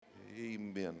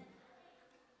Amen.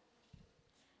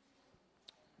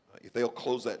 If they'll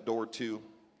close that door too.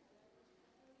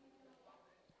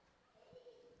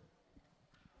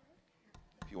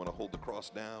 If you want to hold the cross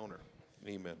down, or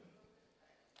amen.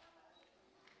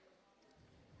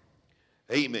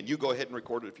 Amen. You go ahead and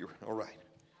record it if you're all right.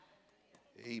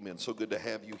 Amen. So good to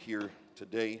have you here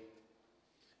today.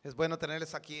 Es bueno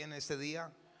tenerles aquí en este día.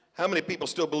 How many people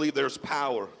still believe there's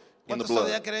power in the ¿Cuántos blood?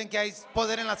 todavía creen que hay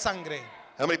poder en la sangre?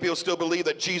 How many people still believe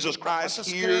that Jesus Christ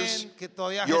 ¿Cuántos hears creen que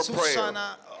todavía your Jesús prayer?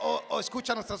 sana o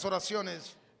escucha nuestras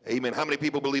oraciones? Amen. How many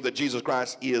people believe that Jesus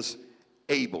Christ is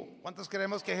able? ¿Cuántos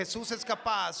creemos que Jesús es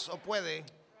capaz o puede?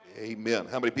 Amen.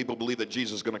 How many people believe that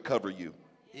Jesus is going to cover you?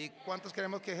 ¿Y cuántos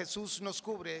creemos que Jesús nos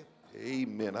cubre?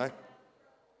 Amen.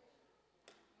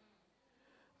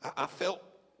 I felt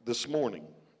this morning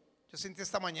Yo sentí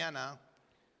esta mañana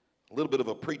a little bit of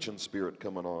a preaching spirit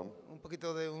coming on. un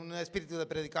poquito de un espíritu de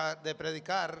predicar, It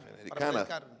para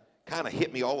predicar. kind of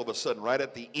hit me all of a sudden right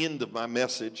at the end of my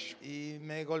message. Y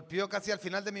me golpeó casi al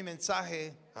final de mi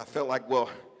mensaje. I felt like, well,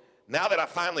 now that I'm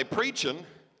finally preaching,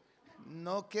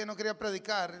 No que no quería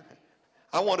predicar,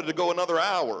 I wanted to go another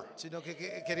hour, sino que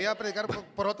quería predicar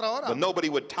por otra hora. but nobody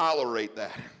would tolerate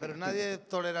that. Pero nadie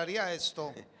toleraría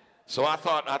esto. So I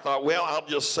thought, well, I'll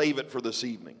just save it for this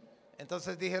evening.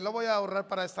 Entonces dije, lo voy a ahorrar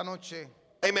para esta noche.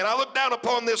 Amen. I look down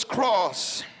upon this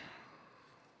cross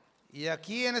Y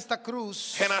aquí en esta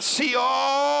cruz, and I see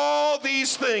all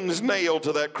these things nailed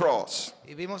to that cross.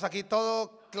 y vimos aquí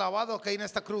todo clavado que hay en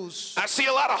esta cruz. I see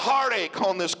a lot of heartache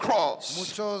on this cross.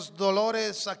 Muchos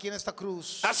dolores aquí en esta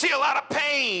cruz. I see a lot of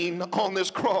pain on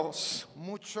this cross.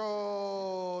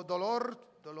 Mucho dolor.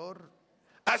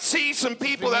 I see some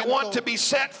people that want to be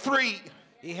set free.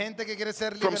 Y gente que quiere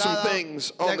ser From some liberada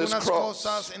things de on this algunas cross.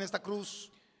 cosas en esta cruz.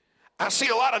 I see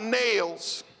a lot of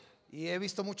nails Y he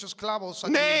visto muchos clavos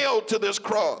aquí, nailed to this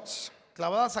cross.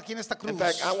 clavadas aquí en esta cruz. In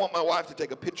fact, I want my wife to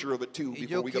take a picture of it too Y before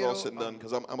yo we get all quiero- said and done,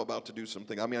 because I'm about to do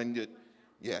something. I mean, I need it,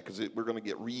 yeah, because we're going to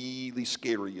get really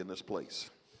scary in this place.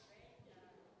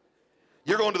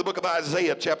 You're going to the book of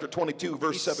Isaiah, chapter 22,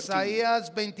 verse 17.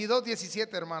 Isaías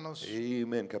 22:17, hermanos.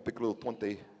 Amen. Capítulo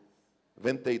 22.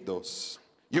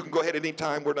 You can go ahead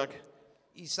anytime. We're not.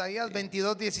 Isaías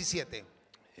 22:17.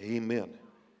 Amen.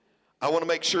 I want to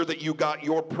make sure that you got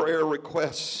your prayer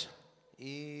requests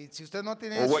Y si usted no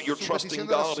tiene or what you're su trusting petición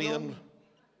de God oración,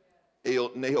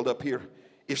 in nailed up here.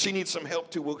 If she needs some help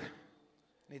too, we'll,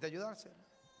 necesita ayudarse.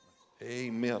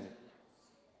 amen.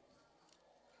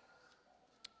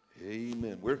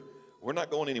 Amen. We're not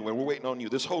going anywhere. We're waiting on you.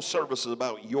 This whole service is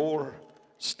about your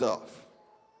stuff.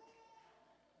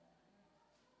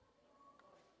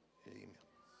 Amen.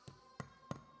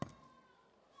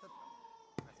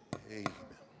 Amen.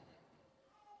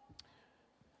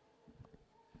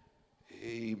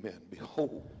 Amen.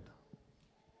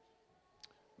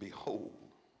 Behold.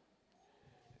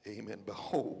 Amen.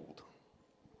 Behold.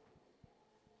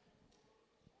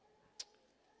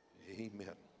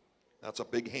 Amen. That's a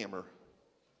big hammer.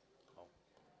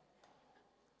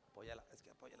 Apóyala, es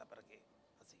que apóyala para que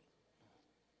así.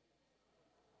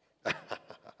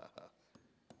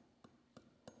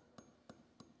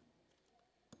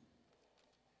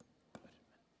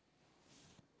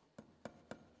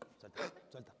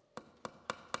 Suelta.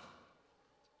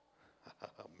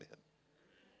 Amen.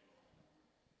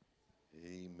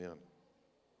 Amen.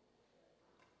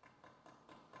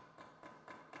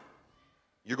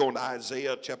 You're going to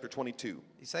Isaiah chapter 22.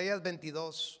 Isaías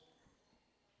 22.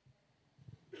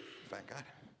 In fact,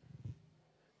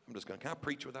 I'm just going to, can I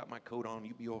preach without my coat on?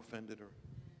 You be all offended? Or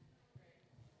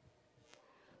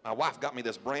my wife got me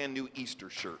this brand new Easter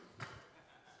shirt.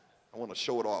 I want to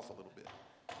show it off a little bit.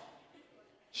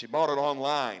 She bought it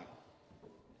online.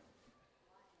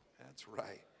 That's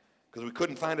right. Because we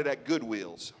couldn't find it at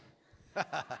Goodwill's.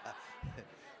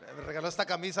 Me regaló esta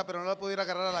camisa, pero no la pude ir a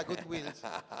agarrar a la Goodwills.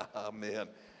 Amen.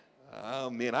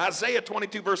 Amen. Isaiah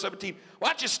 22, verse 17. Why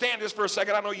don't you stand just for a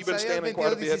second? I know you've been Isaías standing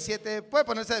quite a bit. 22:17. Puede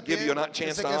ponerse de pie. Give you a chance Yo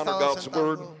sé to que he honor estado God's sentado.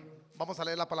 word. Vamos a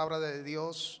leer la palabra de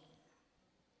Dios.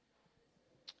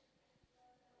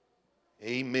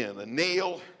 Amen. A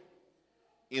nail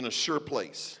in a sure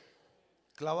place.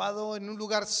 Clavado en un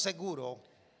lugar seguro.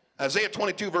 Isaiah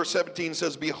 22, verse 17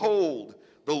 says, Behold,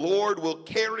 the Lord will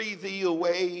carry thee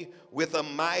away with a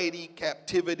mighty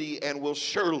captivity and will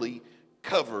surely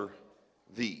cover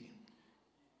thee.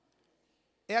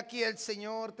 He aquí el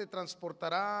Señor te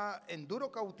transportará en duro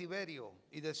cautiverio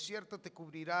y de cierto te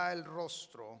cubrirá el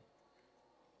rostro.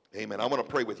 Amen. I want to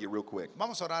pray with you real quick.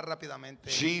 Vamos a orar rápidamente.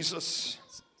 Jesus,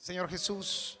 Señor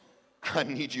Jesús, I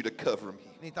need you to cover me.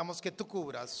 necesitamos que tú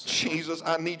cubras. Jesus,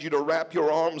 I need you to wrap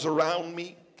your arms around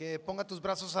me. Que ponga tus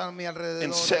brazos a mi and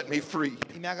alrededor set me free.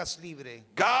 y me hagas libre.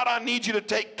 God, I need you to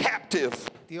take captive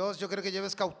Dios, yo quiero que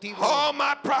lleves cautivo all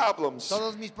my problems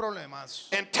todos mis problemas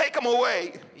and take them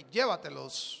away. y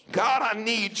llévatelos. God, I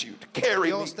need you to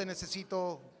carry me. Dios, te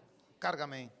necesito,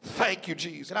 cárgame. Thank you,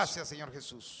 Jesus, Gracias, Señor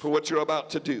Jesús, for what you're about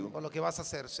to do. por lo que vas a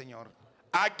hacer, Señor.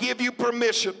 I give you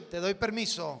permission Te doy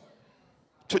permiso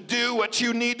to do what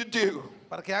you need to do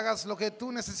para que hagas lo que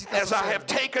tú necesitas as I have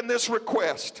hacer. taken this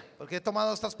request Porque he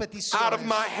tomado estas out of peticiones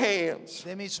my hands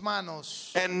de mis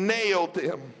manos and nailed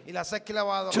them. y las he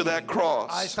clavado to that cross.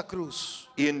 a esta cruz.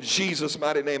 In Jesus'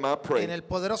 mighty name I En pray. el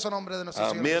poderoso nombre de nuestro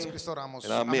Señor Amen Jesucristo oramos.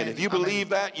 and amen. If you believe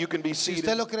that, you can be Si seated.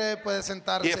 usted lo cree, puede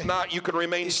sentarse. If not, you can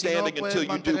remain Y si no, standing puede until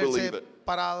you do believe mantenerse it.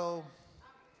 parado.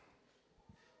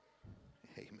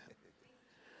 Amen.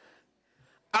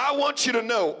 I want you to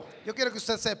know Yo quiero que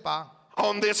usted sepa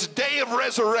on this day of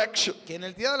resurrection que en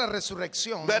el día de la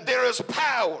resurrección that there is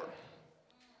power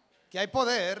que hay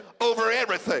poder over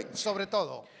everything. sobre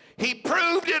todo. He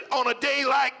proved it on a day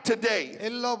like today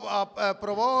Él lo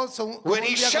probó como when un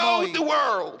he día como showed the hoy,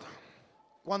 world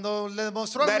cuando le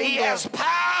demostró al that he mundo has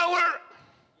power,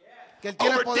 que él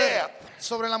tiene over poder death,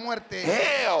 sobre la muerte,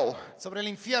 hell, sobre el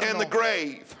and infierno the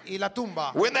grave. y la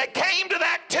tumba. When they came to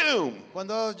that tomb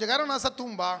Cuando llegaron a esa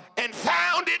tumba and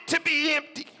found it to be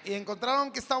empty, y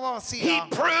encontraron que estaba he vacía,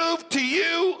 proved to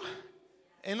you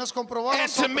Él nos comprobó a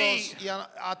and to nosotros me y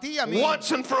a ti y a mí once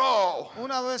and for all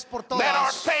una vez por that our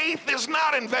todas faith is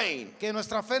not in vain, que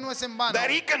nuestra fe no es en vano,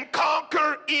 that he can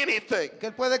conquer anything. que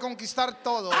Él puede conquistar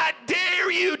todo. I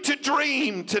dare you to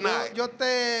dream tonight. Yo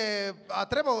te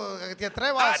atrevo, que te I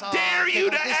atrevas a dare que you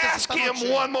to conquistes ask esta him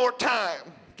noche, one more time.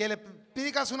 que le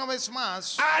pidas una vez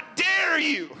más. I dare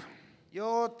you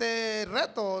Yo te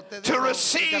reto, te to digo, que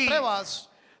receive te atrevas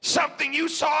something you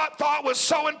thought was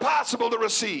so impossible to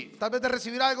receive. tal vez de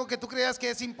recibir algo que tú creas que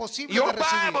es imposible Your de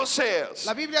recibir. Bible says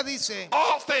La Biblia dice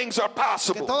all things are que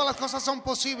possible todas las cosas son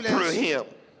posibles through him.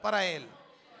 para Él.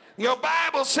 Your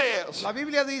Bible says La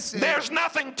Biblia dice there's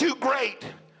nothing too great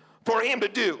for him to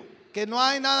do. que no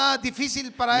hay nada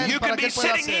difícil para Él, You para can que be Él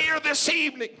pueda sitting hacer. here this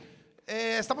evening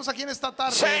Estamos aquí en esta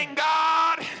tarde, saying,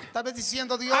 God, tal vez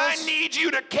diciendo, Dios, I need you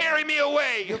to carry me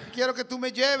away, yo quiero que tú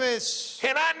me lleves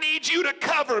and I need you to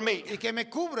cover me. y que me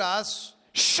cubras.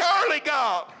 Surely,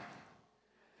 God,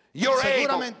 you're able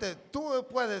Seguramente tú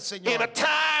puedes, in a Señor,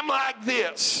 time like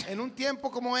this en un tiempo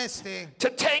como este, to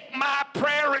take my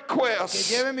prayer que requests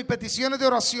lleve mis peticiones de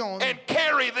oración and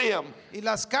carry them y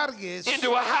las cargues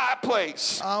into a high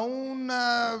place. a un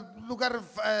lugar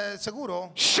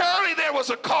seguro Surely there was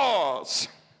a cause.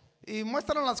 y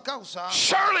muestran las causas.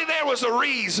 Surely there was a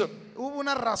reason Hubo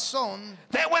una razón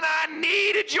that when I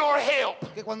needed your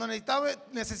help, que cuando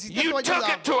necesité you tu took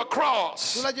ayuda, it to a tú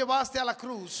cross la llevaste a la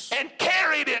cruz and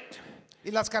carried it y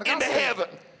las into cargaste heaven.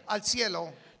 al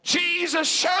cielo. Jesus,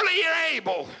 surely you're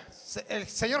able El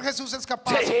Señor Jesús es to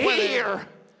capaz, puede, hear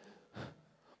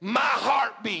my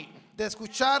heartbeat, de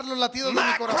escuchar los latidos de mi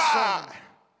my corazón,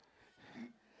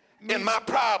 cry, and my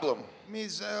problem.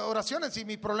 mis oraciones y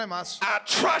mis problemas. I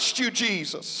trust you,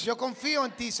 Jesus. Yo confío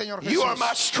en ti, Señor You are my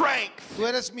Jesús. strength. Tú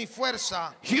eres mi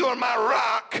fuerza, You are my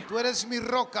rock. tú eres mi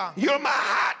roca, You're my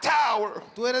high tower.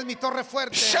 tú eres mi torre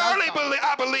fuerte. Surely alta.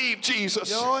 I believe, Jesus,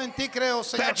 Yo en ti creo,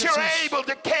 Señor that you're Jesús, able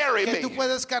to carry que tú me.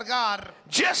 puedes cargar,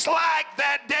 Just like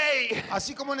that day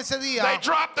así como en ese they día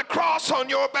dropped the cross on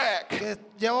your back, que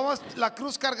llevamos la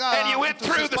cruz cargada and you en went tus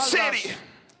through the espaldas city,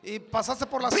 y pasaste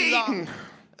por la beaten ciudad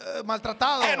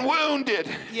maltratado and wounded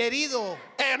y herido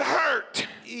and hurt.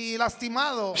 y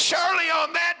lastimado, Surely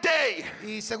on that day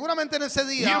y seguramente en ese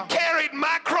you día carried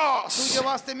my tú cross.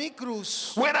 llevaste mi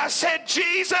cruz. When I said, Cuando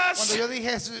Jesus, yo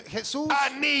dije, Jesús,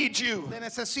 I need you te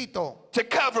necesito to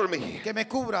cover me. que me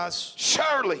cubras.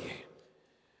 Surely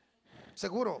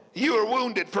Seguro, you were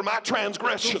wounded for my tú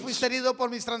transgressions fuiste herido por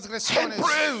mis and transgresiones,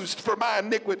 bruised for my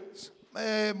iniquities.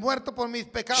 muerto por mis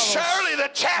pecados. Surely the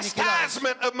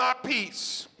chastisement of my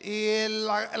peace Y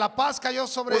la paz cayó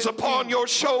sobre was upon ti, your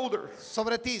shoulder.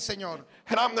 sobre ti, Señor.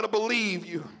 And I'm going to believe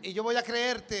you Y yo voy a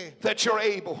creerte that you're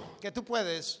able que tú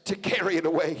puedes to carry it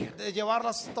away de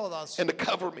llevarlas todas and to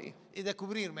cover me. y de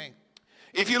cubrirme.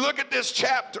 If you look at this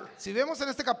chapter, Si vemos en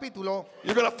este capítulo,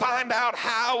 you're going to find out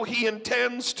how he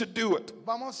intends to do it.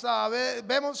 vamos a ver,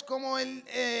 vemos cómo él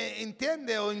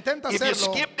entiende o intenta If you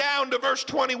hacerlo. skip down to verse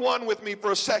 21 with me for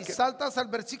a Y second, saltas al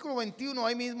versículo 21,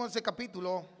 ahí mismo en ese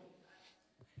capítulo,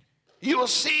 you will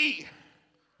see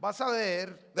vas a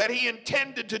ver that he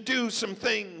intended to do some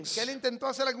things que él intentó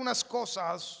hacer algunas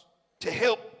cosas to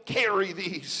help carry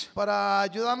these para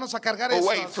ayudarnos a cargar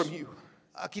away estas from you.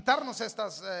 a quitarnos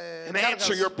estas and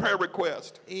answer your cargas prayer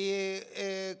request. y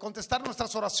contestar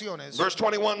nuestras oraciones. Verse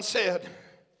 21 said,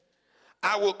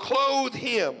 I will clothe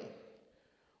him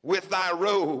with thy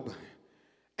robe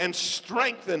and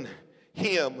strengthen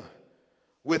him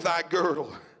with thy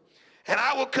girdle. And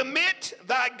I will commit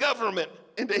thy government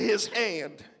into his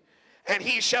hand, and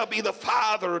he shall be the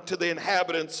father to the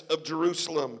inhabitants of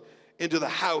Jerusalem, into the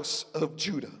house of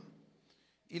Judah.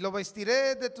 Y lo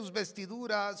vestiré de tus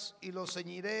vestiduras y lo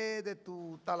ceñiré de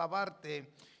tu talabarte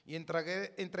y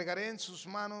entregaré en sus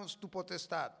manos tu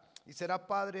potestad y será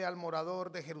padre al morador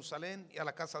de Jerusalén y a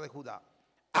la casa de Judá.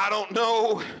 I don't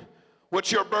know what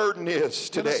your burden is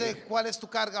Yo no today. sé cuál es tu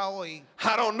carga hoy.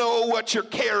 I don't know what you're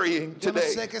carrying Yo no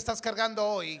sé today. qué estás cargando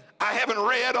hoy. I haven't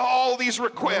read all these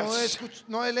requests.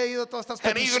 No he leído todas estas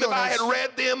And even if I had peticiones.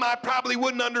 read them, I probably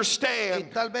wouldn't Y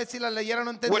understand tal vez si las leyera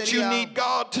no what you entendería need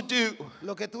God to do.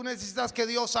 lo que tú necesitas que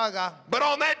Dios haga. But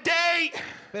on that day,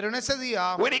 Pero en ese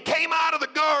día, when he came out of the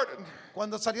garden,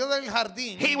 cuando salió del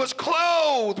jardín, he was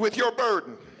clothed with your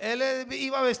burden. él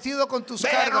iba vestido con tus They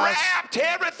had cargas. wrapped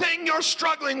everything you're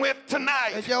struggling with Él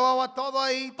tonight. llevaba todo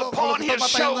ahí, todo con lo Upon que está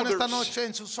his batallando en esta shoulders. noche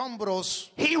en sus hombros.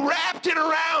 He wrapped it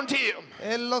around him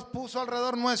Él los puso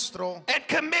alrededor nuestro and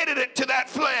committed it to that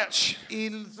flesh. y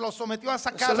los sometió a esa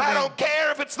Says, I carne. don't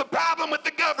care if it's the problem with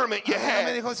the government you Él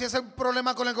me have. dijo, si es el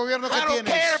problema con el gobierno que I don't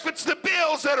care tienes, if it's the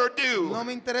bills that are due. no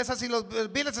me interesa si los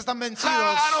biles están vencidos,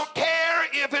 I don't care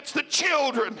if it's the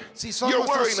children si son you're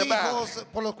nuestros worrying about. hijos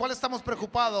por los cuales estamos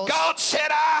preocupados. God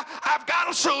said, I've got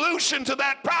a solution to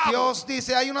that problem. Dios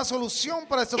dice, hay una solución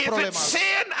para estos If it's problemas.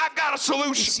 sin, I've got a Y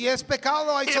solution. si es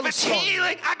pecado, hay If it's solución.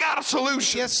 healing, I got a Si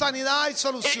solution. es sanidad, hay I-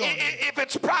 solución. i- If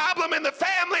it's problem in the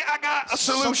family, I got a Si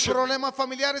son solution. problemas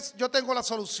familiares, yo tengo la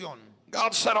solución.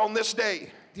 God said on this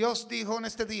day, Dios dijo en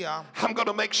este día, I'm going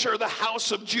to make sure the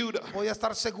house of Judah, voy a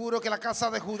estar seguro que la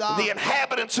casa de Judá the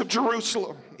inhabitants of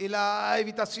Jerusalem, y la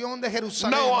habitación de know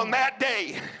on Jerusalén that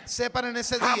day sepan en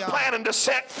ese I'm día planning to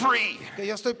set free que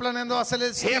yo estoy planeando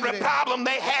hacerles every libre problem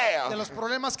they de have. los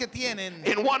problemas que tienen.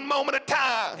 In one moment of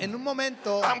time, En un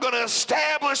momento I'm going to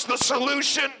establish the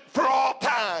solution for all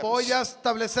times. voy a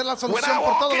establecer la When I solución por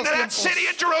walk todos los into that city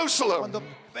of tiempos. Jerusalem, Cuando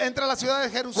entra a la ciudad de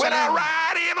when I Jerusalén,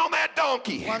 ride in on that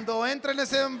donkey, cuando entra en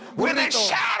ese when they burrito,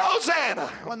 shout Hosanna,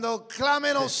 cuando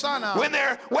clamen Osana, when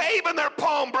they're waving their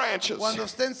palm branches, cuando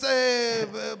estén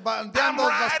I'm bandeando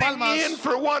las riding in palmas,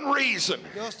 for one reason.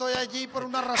 yo estoy allí por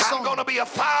una I'm razón. going to be a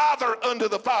father unto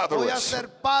the Voy a fatherless. ser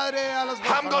padre a los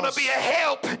I'm going to huérfanos. be a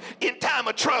help in time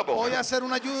of trouble. Voy a ser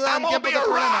una ayuda I'm en going to tiempos be de a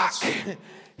rock. problemas.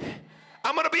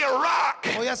 I'm going to be a rock.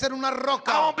 Voy a ser una I'm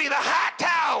roca. going to be the high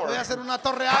tower. Voy a ser una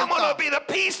torre I'm going to alta. be the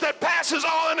peace that passes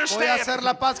all Voy a ser understanding.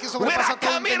 la paz que When I sobrepasa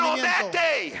todo come in on that entendimiento.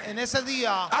 day, En ese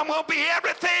día, I'm going to be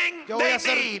everything yo voy they a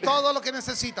hacer need. todo lo que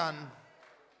necesitan.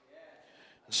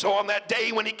 So on that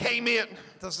day when he came in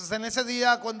Entonces, en ese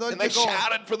día, cuando él and they llegó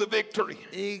shouted for the victory,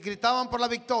 y gritaban por la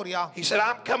victoria, he said,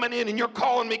 I'm coming in and you're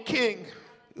calling me king.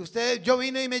 yo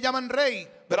vine y me llaman rey,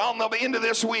 But on the end of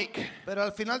this week, pero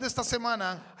al final de esta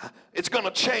semana it's going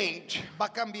to change. va a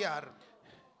cambiar.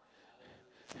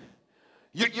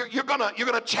 You're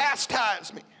gonna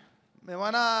chastise me. Me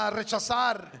van a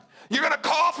rechazar, You're going to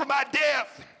call for my death.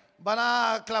 van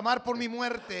a clamar por mi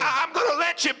muerte I'm going to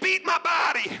let you beat my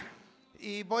body.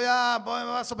 y voy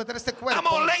a someter este I'm cuerpo.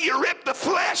 going to let you rip the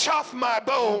flesh off my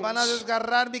Van a bones.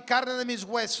 desgarrar mi carne de mis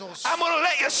huesos. I'm going to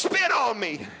let you spit on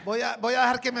me. Voy a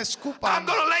dejar que me I'm escupan,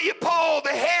 going to let you pull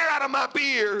the hair out of my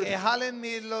beard. que jalen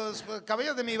los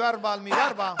cabellos de mi barba, mi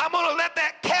barba. I'm going to let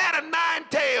that cat of nine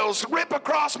tails rip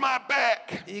across my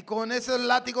back Y con esos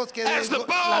látigos que as the bone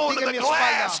latiguen of mi the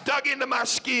glass espalda dug into my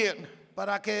skin.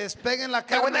 para que despeguen la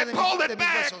And when carne they de, pulled de it mis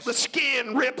back, the huesos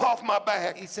skin rip off my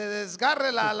back. y se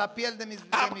desgarre la piel de mi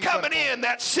I'm coming cuerpo. in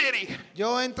that city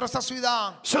Yo entro a esta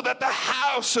ciudad so that the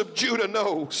house of Judah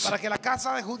knows para que la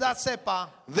casa de Judá sepa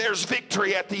there's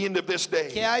victory at the end of this que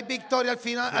day. hay victoria al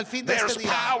fin de There's este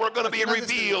día. power going to Al be final de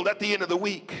este día. revealed at the end of the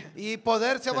week. Y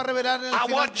poder se va a revelar en el I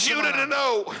final want de Judah to semana.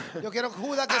 know Yo quiero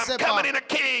Judá que I'm sepa coming in a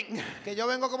king. que yo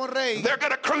vengo como rey They're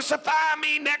going to crucify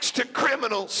me next to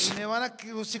criminals. y me van a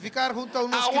crucificar junto a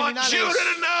unos I want criminales.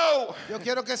 Judah to know Yo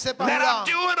quiero que sepa that Judá I'm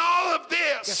doing all of que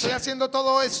this estoy haciendo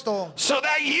todo esto so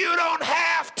that you don't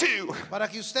have to. para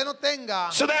que usted no tenga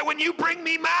So that when you bring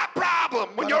me my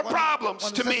problem, when your problems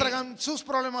cuando to me, ustedes traigan sus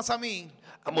problemas a mí,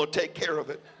 I'm going to take care of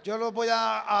it. yo los voy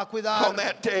a cuidar. On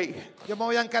that day, Yo me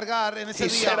voy a encargar en ese he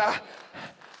said, día.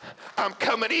 I'm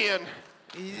coming in.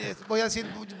 Y voy a decir,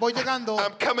 voy llegando,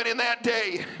 I'm coming in that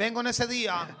day. vengo en ese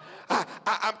día.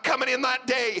 I'm coming in that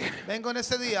day Vengo en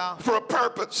ese día for a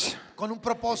purpose. con un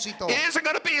propósito. It isn't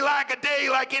going to be like a day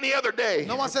like any other day.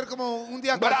 No va a ser como un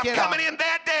día But I'm cualquiera. coming in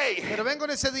that day Pero vengo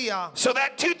en ese día so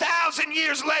that 2,000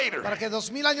 years later, para que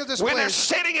 2000 años when they're después,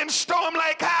 sitting in Storm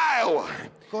Lake, Iowa,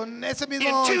 con ese in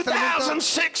mismo experimento,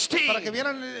 2016, para que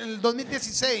vieran en el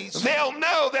 2016, they'll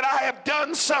know that I have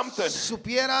done something.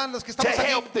 supieran los que estamos To aquí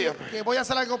help them. que voy a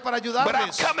hacer algo para But I'm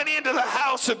ayudarles. coming into the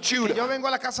house of Que yo Judah. vengo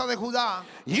a la casa de Judá.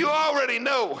 You already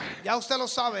know Ya usted lo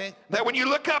sabe, that when you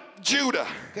look up Judah,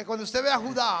 que cuando usted ve a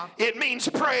Judá, it means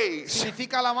praise.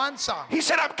 significa alabanza. He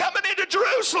said, I'm coming into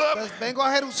Jerusalem, Pues vengo a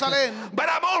Jerusalén, but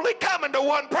I'm only coming to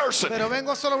one person. pero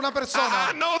vengo solo a una I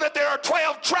persona. know that there are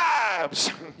 12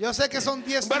 tribes, Yo sé que son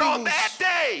 10 but on tribus, that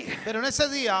day, pero en ese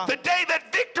día, the day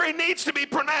that victory needs to be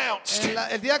pronounced,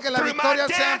 el día que la through my victoria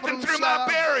sea death and through my pronunciada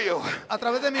burial, a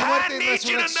través de mi I muerte y need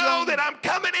you to know resurrección, that I'm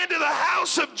coming into the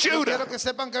house of yo Judah. quiero que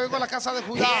sepan que vengo a la casa de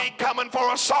He Judá ain't coming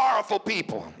for a sorrowful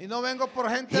people. y no vengo por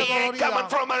gente He ain't coming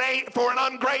dolorida, for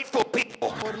an ungrateful people.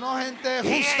 por no gente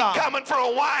He ain't justa, coming for a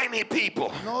whiny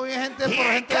people. no gente He por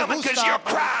ain't gente coming because you're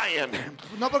justa, crying.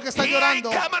 no porque está He ain't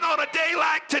llorando, coming on a day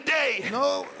like today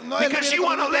no él because viene you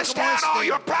con want to un día list como out all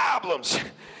your este. problems.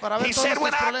 Para ver He todos said,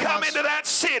 when tus I come problemas. into that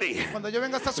city, Cuando yo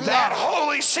venga a esta that ciudad,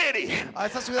 holy city, a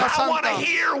esta ciudad I want to santa,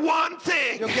 hear one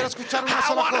thing. yo quiero escuchar una I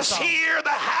sola want cosa. to hear the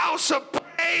house of Yo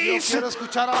praise quiero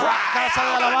escuchar a la cry casa de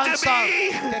out unto alabanza,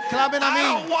 me. que clamen a I mí,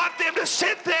 don't want them to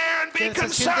sit there and be que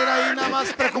se sienten ahí concerned nada más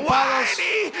and preocupados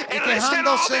whiny y and listing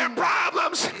all their quejándose.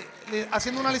 problems.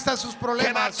 haciendo una lista de sus Can I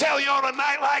problemas. tell you on a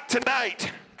night like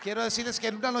tonight, Quiero decirles que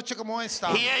en una noche como esta,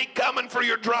 he ain't coming for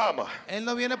your drama. Él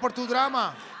no viene por tu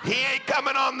drama. He ain't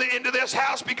coming into this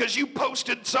house because you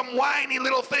posted some whiny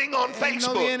little thing on Él no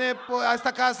Facebook. viene a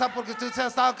esta casa porque usted se ha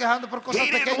estado quejando por cosas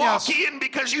He didn't walk pequeñas. in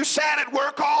because you sat at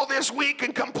work all this week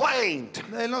and complained.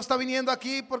 Él no está viniendo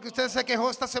aquí porque usted se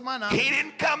quejó esta semana. He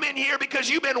didn't come in here because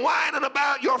you've been whining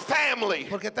about your family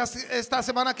Porque esta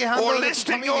semana quejando or de tu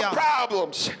listing your familia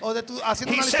problems. o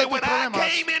haciendo He una lista said, de when tus I problemas.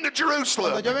 came into Cuando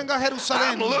Jerusalem, yo vengo a I'm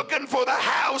Jerusalén, looking for the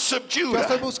house of yo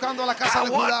estoy Judah. buscando la casa I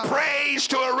de want Judá. praise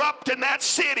to erupt in that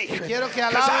city. Quiero que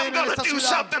Because alaben I'm en going esta to do ciudad.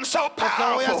 something so Porque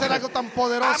voy a powerful. hacer algo tan I'm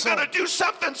poderoso. going to do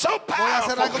something so Voy a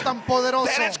hacer algo powerful tan poderoso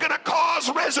that it's going to cause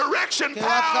resurrection que va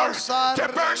a power causar to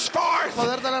burst forth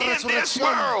poder de la in this resurrección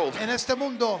world. en este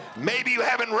mundo. Maybe you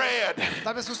haven't read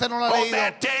Tal vez usted no lo ha on leído.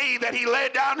 that day that he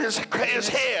laid down his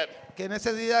head Que en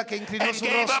ese día que inclinó and su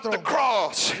gave up rostro the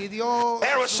cross. y dio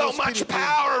There was su so much espíritu,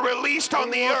 power released on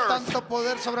the hubo earth tanto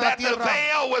poder sobre la that the tierra.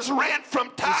 veil was rent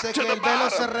from top Dice to que the el velo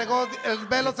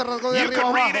se bottom. rasgó de You arriba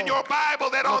can read in abajo. your Bible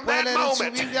that Lo on puede that leer en su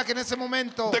moment Biblia que en ese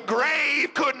momento the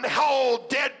grave couldn't hold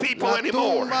dead people la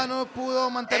anymore. tumba no pudo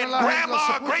mantener And los grandma,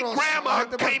 sepulcros. great La grandma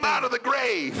gente came out of muerta. the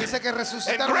grave. Dice que And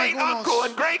resucitaron great uncle algunos.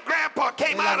 and great grandpa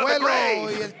came El out of the abuelo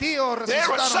y grave. el tío There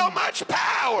was so resucitaron. much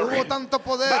power Hubo tanto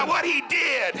poder by what he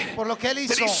did por lo que él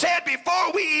that he hizo. said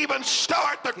before we even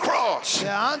start the cross, Que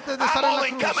antes de estar I'm en la only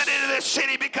cruz, coming into this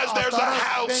city because there's hasta a ahora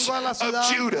house vengo a la of ciudad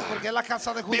Judah. porque es la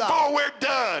casa de Judá. Before we're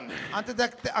done, Antes de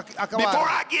before acabar,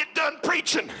 I get done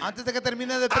preaching, antes de que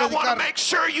termine de I want to predicar, make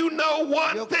sure you know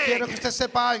one yo thing. quiero que usted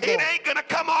sepa algo, It ain't going to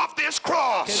come off this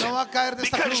cross que no va a caer de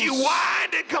esta because you cruz,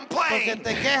 whined and porque complained.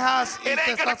 te quejas y It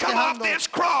te ain't going estás to come off quejando, this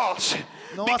cross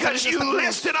no va a salir because de you esta cruz,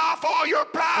 listed off all your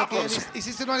porque problems.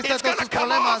 hiciste una lista It's de going todos to tus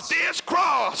come off problemas, this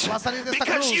cross va a salir de esta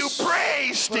because cruz, you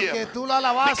praised porque him, tú la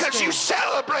alabaste, because you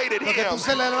celebrated porque him, tú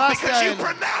celebraste because a you él,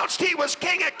 pronounced he was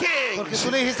King of porque Kings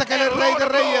tú le dijiste que él and es Rey Lord de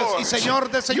of Reyes y Lords. Señor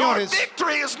de Your Señores.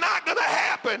 victory is not going to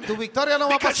happen Tu victoria no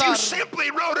va a because you pasar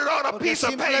simply wrote it on a porque piece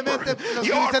of paper. simplemente lo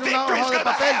Your escribiste en una victory is hoja de going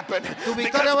to papel. happen Tu because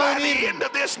victoria va a by the venir end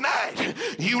of this night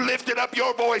you lifted up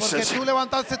your porque voices tú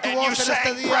levantaste tu and you voz en este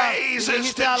sang día y praises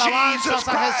dijiste to alabanzas Jesus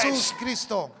a Jesús Christ.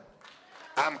 Cristo.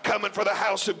 I'm coming for the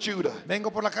house of Judah. Vengo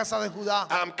por la casa de Judá.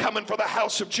 I'm coming for the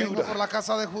house of Vengo por Judah. la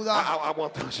casa de Judá. I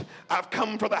want this. I've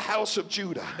come for the house of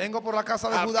Judah. Vengo por la casa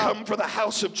de I've Judá. come for the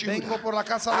house of Vengo Judah. por la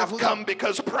casa de I've Judá. come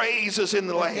because praise is in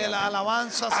the Porque land. las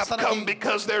alabanzas I've están come aquí.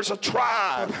 because there's a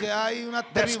tribe Porque hay una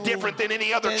that's tribu different than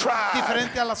any other que es tribe.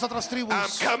 diferente a las otras I'm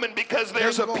tribus. coming because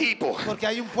there's a Vengo people porque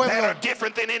hay un that pueblo are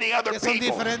different than any other que son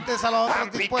people. diferentes a los I'm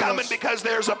otros coming pueblos. because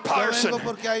there's a person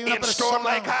porque hay una in Storm persona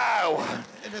Lake, Iowa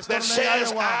en that Storm Lake,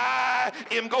 says, Iowa. I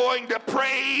am going to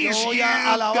praise Yo voy you, a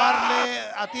God,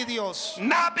 alabarle a ti, Dios.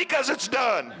 not because it's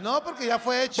done, No porque ya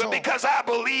fue hecho, but because I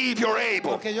believe you're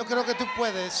able. porque yo creo que tú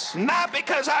puedes. Not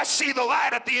because I see the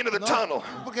light at the end of the No tunnel,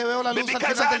 porque veo la but luz al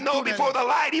because final I del know túnel. before the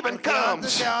light even Porque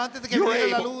comes, antes de que you're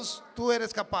llegue la able. luz, tú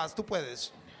eres capaz, tú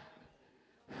puedes.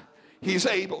 He's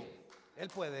able. Él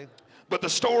puede. But the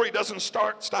story doesn't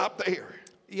stop there.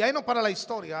 Y ahí no para la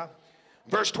historia.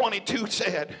 Verse 22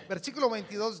 said, Versículo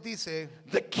 22 dice,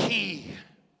 the key,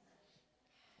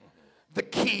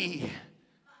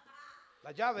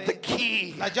 la llave, the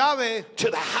key la llave to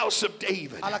the house of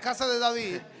David. a la casa de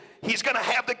David. He's going to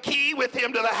have the key with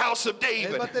him to the house of Él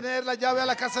David. va a tener la llave a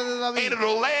la casa de And David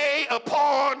it'll lay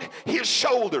upon his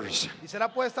shoulders y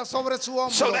será puesta sobre su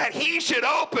so hombro that he should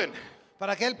open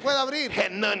para que él pueda abrir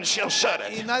and none shall shut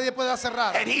y it. nadie pueda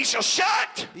cerrar. And he shall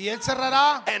shut Y él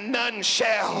cerrará and none y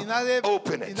shall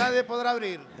open y it. nadie podrá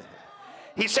abrir.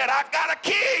 He said, I've got a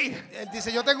key Él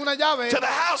dice, yo tengo una llave to the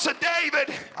house of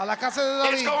David. a la casa de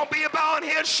It's David going to be upon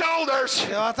his shoulders.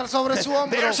 que va a estar sobre su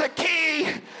hombro. There's a key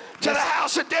to the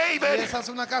house of Y David. esa es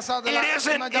una casa de It la,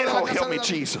 isn't, una llave de la oh, casa help de me, David.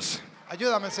 Jesus.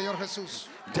 Ayúdame, Señor Jesús.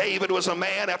 David was a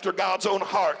man after God's own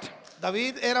heart.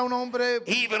 David era un hombre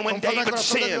Even when conforme al David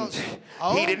corazón de sinned, Dios. he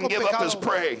Aún didn't con give up his pecado,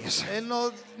 praise. él no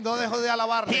dejó de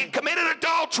alabarle. He committed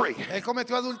adultery, Él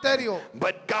cometió adulterio,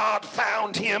 but God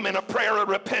found him in a prayer of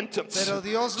repentance, pero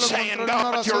Dios lo saying, encontró en una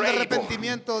God, oración you're de able.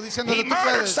 arrepentimiento, diciéndole, He tú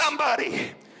murdered puedes.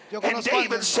 somebody. Yo And conozco a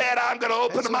David alguien. said, I'm going to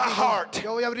open Jesús my dijo, heart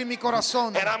yo voy a abrir mi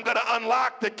corazón, and I'm going to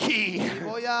unlock the key.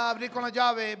 voy a abrir con la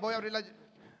llave, voy a abrir la.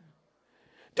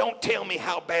 Don't tell me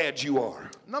how bad you are.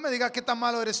 No me digas qué tan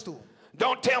malo eres tú.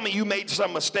 Don't tell me you made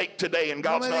some mistake today and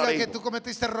No God's me not digas que able. tú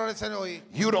cometiste errores hoy.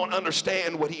 You don't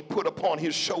understand what he put upon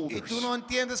his Y shoulders. tú no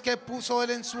entiendes qué puso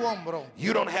él en su hombro.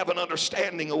 You don't have an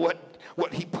understanding of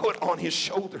what he put on his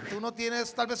shoulder. Tú no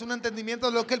tienes tal vez un entendimiento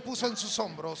de lo que él puso en sus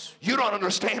hombros. You don't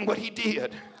understand what he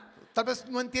did. Tal vez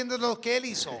no entiendes lo que él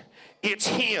hizo. It's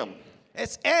him.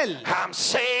 Es él, I'm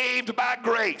saved by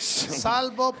grace.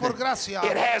 salvo por gracia.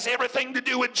 It has everything to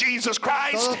do with Jesus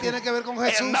Christ Todo tiene que ver con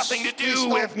Jesús and nothing to do Cristo.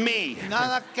 with me.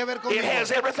 Nada que ver It conmigo.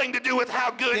 has everything to do with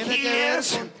how good Tiene he que ver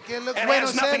is con qué lo and bueno has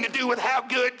es nothing él. to do with how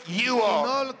good you Y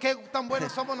are. no qué tan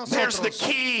buenos somos There's the nosotros.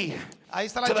 key Ahí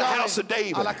está la to the house of llave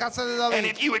David. a la casa de And David.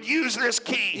 if you would use this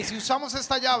Y key, si usamos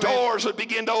esta llave, doors would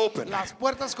begin to open las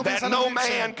puertas that comienzan a no abrirse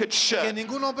man could que shut.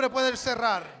 ningún hombre puede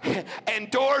cerrar. And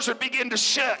doors would begin to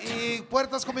shut Y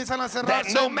puertas comienzan a that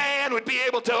cerrarse no man would be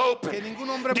able to open. que ningún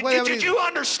hombre puede Did abrir. you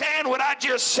understand what I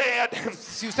just said?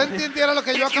 Si usted entendiera lo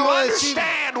que yo If you acabo de decir,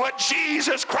 understand what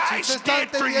Jesus si Christ usted está did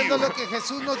for entendiendo you, lo que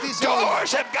Jesús nos dice hoy,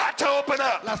 doors have got to open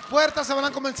up. las puertas se van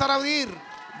a comenzar a abrir.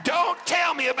 Don't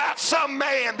tell me about some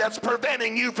man that's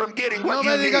preventing you from getting No what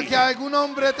me you diga need. que algún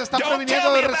hombre te está Don't previniendo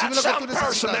tell me de about recibir lo que some tú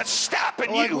person that's necesitas. stopping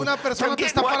O you alguna persona from te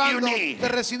getting está what you parando need. de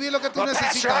recibir lo que tú Well,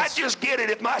 Pastor, I necesitas. just get it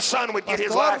if my son would get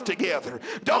his Pastor, life together.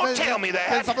 Tal Don't vez tell me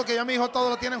Piensa that. porque ya mi hijo todo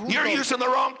lo tiene junto. You're using the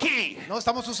wrong key. No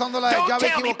estamos usando la Don't llave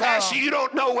tell me, equivocada. Pastor, you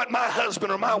don't know what my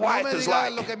husband or my No wife me is diga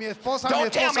like. lo que mi esposa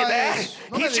Don't tell me that. es.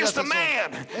 No me He's digas just a eso.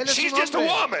 man. Él es She's un just a hombre.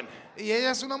 woman. Y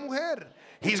ella es una mujer.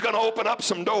 He's going to open up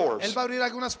some Él doors va a abrir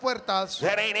algunas puertas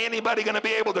that ain't anybody going to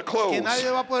be able to que close. nadie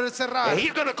va a poder cerrar.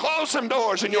 He's going to close some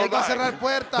doors in Y your él va a life cerrar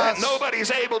puertas that nobody's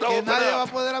able to que open nadie va a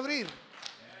up. poder abrir.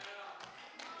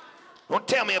 Don't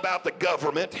tell me about the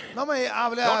government. No me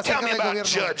hable Don't tell acerca me del about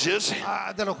gobierno, judges.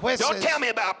 de los jueces. Don't tell me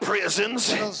about prisons.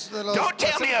 De los Don't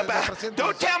tell me presidentes.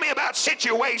 don't tell me about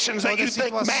situations that O de you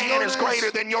think man is situaciones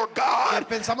greater than your God.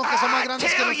 que pensamos que son más I grandes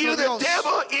que tell nuestro you, the Dios.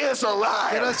 devil is a Quiero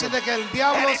liar. decirle que el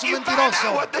diablo And es if un you find out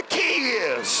mentiroso. what the key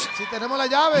is, Si tenemos las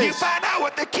llaves, you find out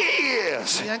what the key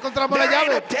is. ya encontramos la There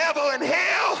ain't llave. a devil in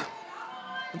hell.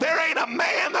 There ain't a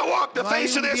man that walked the No hay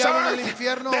face of un this diablo en el earth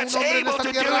infierno, that's un hombre en able esta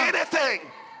to do tierra anything.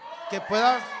 que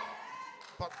pueda.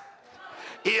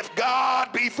 If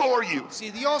God be for you,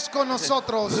 Si Dios con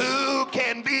nosotros, who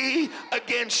can be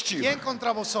against you? ¿quién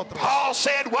contra vosotros? Paul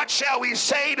said, what shall we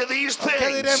say to these ¿Qué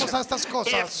things? diremos a estas If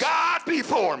cosas? God be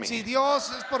for me, Si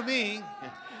Dios es por mí,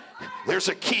 there's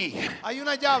a key hay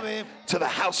una llave to the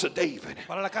house of David.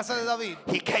 para la casa de David.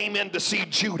 He came in to see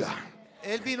Judah.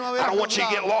 Él vino a ver I a don't want you to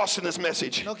Judá. get lost in this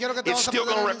message. No quiero que te It's vayas a still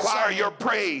perder going to el require mensaje. your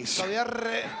praise.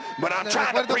 Todavía But I'm le trying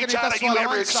to recuerdo que preach out necesita of su you every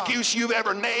alabanza. excuse you've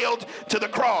ever nailed to the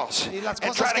cross Y las and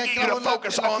cosas try to que get you to clavó en la-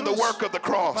 focus en la on the cruz, work of the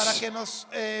para cross. que nos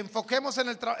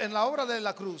enfoquemos en la obra de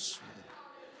la cruz.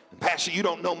 Pastor, you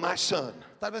don't know my son.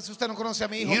 Tal vez usted no conoce a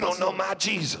mi hijo. You don't pastor. know my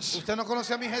Jesus. Usted no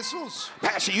conoce a mi Jesús.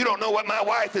 Pastor, you don't know what my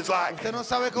wife is like. Usted no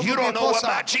sabe cómo You es mi don't know what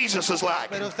esposa. my Jesus is like.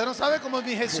 Pero usted no sabe cómo es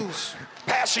mi Jesús.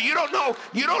 Pastor, you don't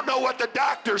know what the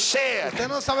doctor said. Usted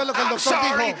no sabe lo que el I'm doctor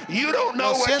sorry, dijo. you don't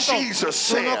know Lo what siento, Jesus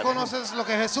tú no said. conoces lo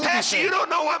que Jesús Pastor, you dice. don't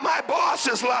know what my boss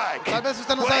is like. Tal vez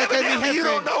usted no Well, sabe que es mi evidently you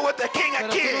jefe. don't know what the King of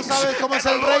Pero tú no Kings sabes cómo es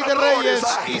and el the Rey Lord de of Lords is Reyes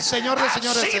like. y Señor de I've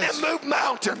Señores seen es. him move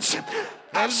mountains.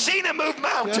 I've seen him move Yo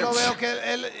mountains. lo veo que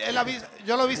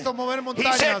yo lo he visto mover He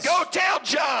said, montañas. go tell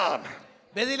John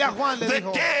Ve dile a Juan, le the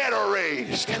dijo, dead are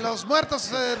raised. que los muertos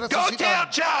se Go tell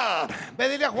resucitan. John Ve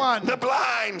dile a Juan, the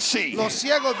blind see. los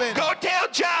ciegos ven. Go tell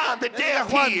John the Ve dile a deaf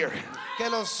Juan, hear. que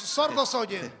los sordos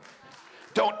oyen.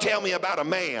 Don't tell me about a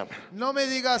man. No me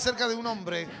diga acerca de un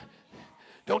hombre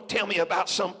Don't tell me about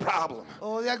some problem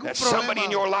o de algún that somebody in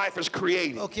problema your life has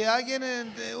created. o que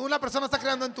una persona está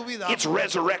creando en tu vida. It's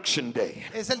resurrection day.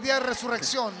 Es el día de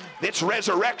resurrección. It's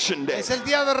resurrection day. Es el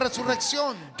día de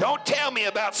resurrección. Don't tell me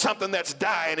about something that's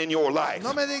dying in your life.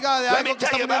 No me diga de Let me algo que tell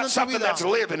está you muriendo about en tu something vida. that's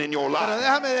living in your Pero life.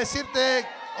 déjame decirte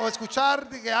o escuchar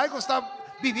que algo está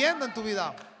viviendo en tu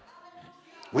vida.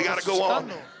 We got to go on.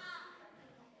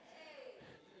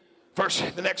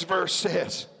 Estando. The next verse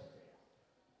says,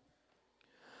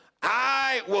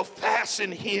 I will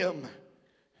fasten him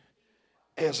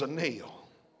as a nail.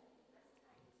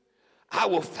 I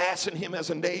will fasten him as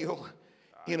a nail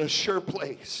in a sure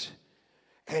place,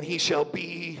 and he shall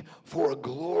be for a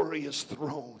glorious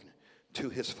throne to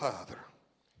his Father.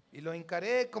 Y lo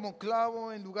hincaré como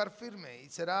clavo en lugar firme y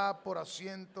será por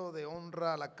asiento de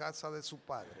honra a la casa de su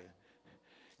padre.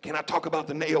 Can I talk about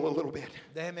the nail a little bit?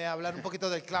 Déjeme hablar un poquito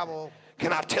del clavo.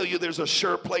 Can I tell you there's a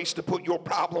sure place to put your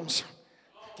problems?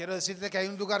 Quiero decirte que hay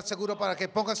un lugar seguro para que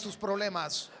pongas tus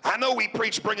problemas. I know we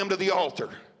preach bring them to the altar.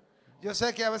 Yo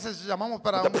sé que a veces llamamos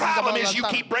para The un llamado problem al is you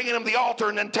altar. keep bringing them to the altar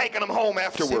and then taking them home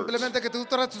afterwards. Simplemente que tú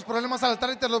traes tus problemas al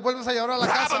altar y te los vuelves a llevar a la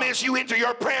The casa. problem is you enter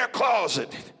your prayer closet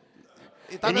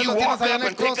Y tal and vez you lo tienes walk allá up en el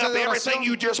and pick closet up de everything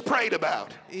you oración just prayed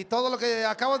about. y todo lo que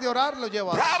acabas de orar lo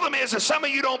llevas. Problem is that some of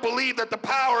you don't believe that the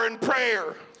power in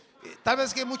prayer Tal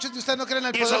vez que muchos de ustedes no creen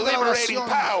en el is a poder de la liberating oración,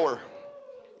 power.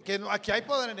 que aquí hay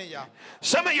poder en ella.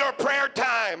 Some of your prayer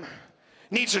time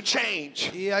needs a change.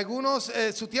 Y algunos,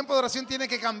 su tiempo de oración tiene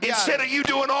que cambiar. Instead of you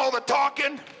doing all the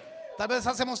talking, Tal vez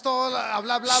hacemos todo,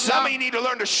 bla, bla, some bla. of you need to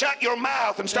learn to shut your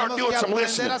mouth and start Tenemos doing que some aprender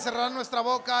listening. a cerrar nuestra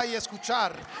boca y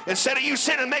escuchar. Instead of you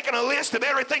sitting and making a list of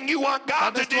everything you want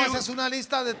Tal God to vez tú do, haces una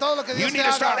lista de todo lo que you Dios te need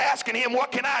to start haga. asking Him,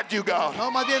 what can I do, God? No,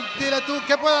 más bien dile tú,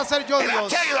 ¿qué puedo hacer yo, And I'll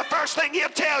Dios? tell you the first thing He'll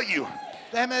tell you.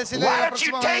 Déjeme decirle Why la don't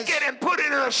you próxima take vez, it and put it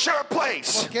in a sure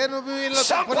place? ¿por qué no lo pones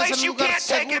Someplace en un you lugar can't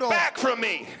take it seguro? back from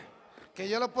me. Que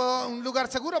yo lo puedo, un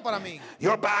lugar seguro para mí.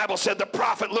 Your Bible said the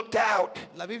prophet looked out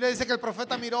La Biblia dice que el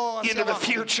profeta miró hacia into the abajo,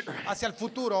 future hacia el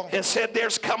futuro, and said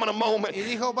there's coming a moment y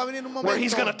dijo, va a venir un where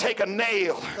he's going to momento take a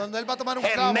nail donde él va a tomar un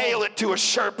and clavo nail it to a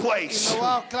sure y place. lo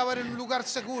va a clavar en un lugar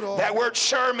seguro. That word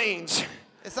sure means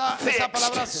Esa fixed,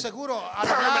 palabra seguro,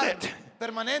 alargar, permanent,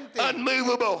 permanente,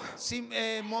 unmovable.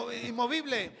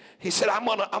 inmovible. He said, I'm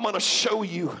gonna show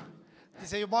you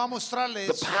Dice, yo voy a the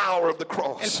mostrarles power of the el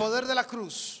cross. poder de la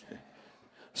cruz.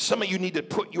 Some of you need to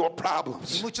put your Y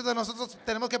problems muchos de nosotros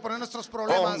tenemos que poner nuestros on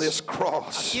problemas this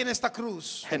cross aquí en esta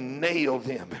cruz and nail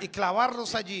them y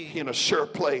clavarlos allí in a sure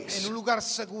en place. un lugar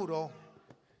seguro.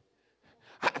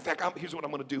 In fact, here's what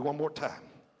I'm going to do one more time.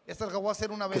 Esto es lo que voy a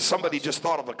hacer una Because vez somebody más. just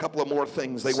thought of a couple of more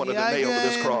things they Si wanted to nail to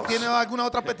this alguien cross. tiene alguna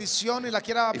otra petición y la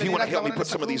quiera If you venir want a to help me clavar en put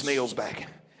esta some of these cruz, nails back,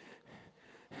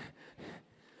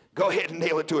 go ahead and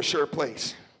nail it to a sure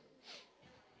place.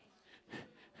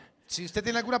 si usted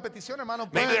tiene alguna petición, hermano,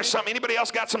 Maybe puede, there's some. Anybody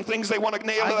else got some things they want to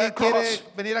nail to alguien that cross? quiere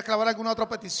venir a clavar alguna otra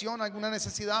petición, alguna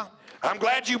necesidad. I'm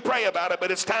glad you pray about it,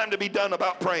 but it's time to be done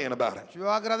about praying about it. Yo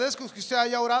agradezco que usted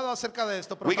haya orado acerca de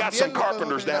esto, pero We got también some lo podemos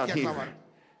carpenters venir down aquí a here. clavar.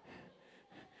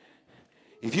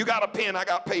 If you got a pen, I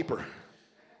got paper.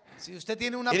 Si usted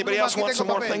tiene una Anybody pluma, else aquí want tengo some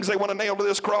more papel. things they want to nail to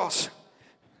this cross?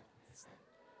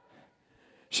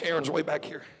 Sharon's way back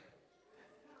here.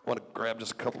 I want to grab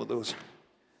just a couple of those.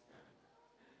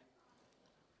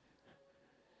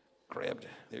 Grabbed.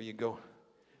 There you go.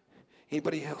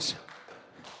 Anybody else?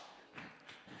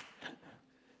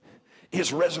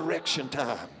 It's resurrection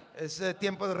time. Es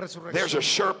tiempo de There's resurrección. a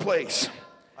sure place.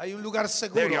 Hay un lugar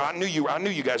There you seguro. are. I knew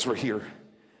you guys were here.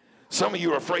 Some of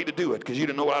you are afraid to do it because you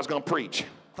didn't know what I was going to preach.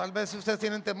 Tal vez ustedes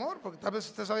tienen temor, porque tal vez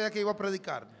usted sabía que iba a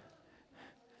predicar.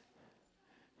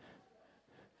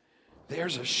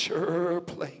 There's a sure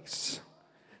place.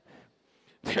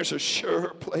 There's a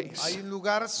sure place. Hay un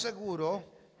lugar seguro.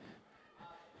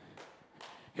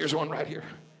 Here's one right here.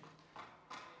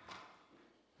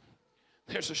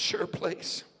 There's a sure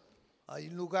place. Hay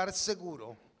un lugar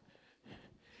seguro.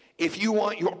 If you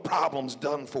want your problems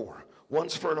done for,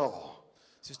 once for all,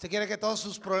 Si usted quiere que todos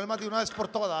sus problemas de una vez por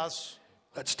todas,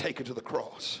 let's take it to the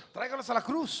cross. tráigalos a la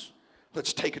cruz.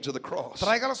 Let's take it to the cross.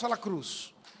 Tráigalos a la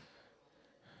cruz.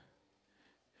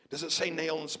 Does it say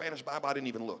nail in the Spanish Bible? I didn't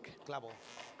even look. Clavo.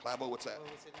 Clavo, what's that?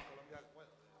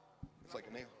 It's like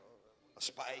a nail. A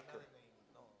spike. Or,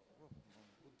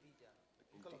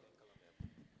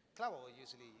 Clavo,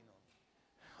 usually, you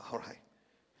know. all right.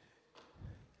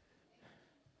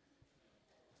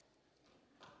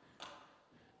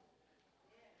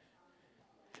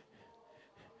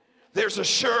 There's a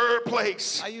sure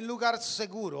place. Hay un lugar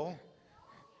seguro.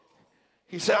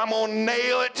 He said, I'm going to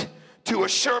nail it to a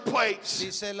sure place.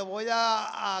 Dice, lo voy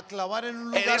a clavar en un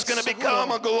And lugar it's going to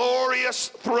become seguro. a glorious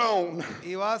throne.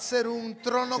 Y va a ser un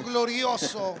trono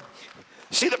glorioso.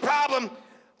 See, the problem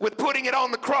with putting it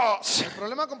on the cross, El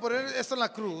problema con poner esto en la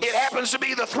cruz, it happens to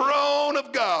be the throne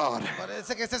of God.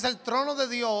 parece que este es el trono de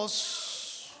Dios.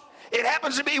 It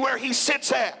happens to be where he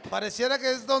sits at. Pareciera que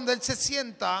es donde él se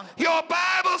sienta. Your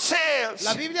Bible La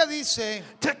says Biblia dice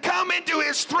to come into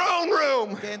his throne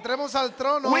room que entremos al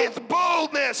trono with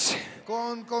boldness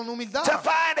con humildad to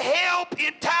find help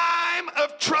in time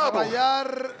of trouble. para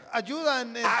hallar ayuda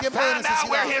en el I tiempo de found out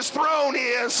where necesidad. his throne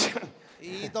is.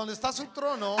 Y donde está su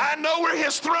trono, I know where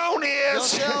his throne yo is.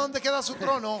 sé a dónde queda su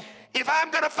trono. If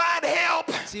I'm going to find help,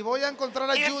 Si voy a encontrar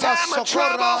in ayuda, time of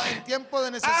socorra trouble, en tiempo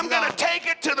de I'm going to necesidad, take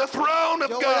it to the throne of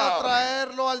yo voy a God.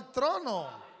 traerlo al trono.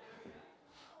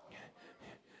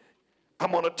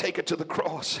 I'm going to take it to the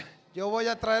cross. Yo voy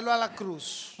a traerlo a la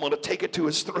cruz. I'm going to take it to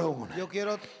his throne. Yo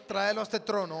quiero traerlo a este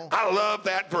trono. I love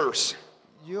that verse.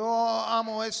 Yo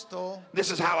amo esto.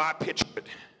 This is how I picture it.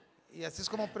 Y así es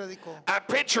como predico. I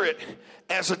picture it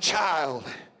as a child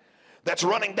that's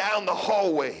running down the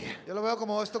hallway Yo lo veo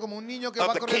como esto, como un niño que of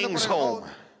va the corriendo king's por el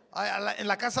home. en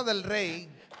la casa del rey.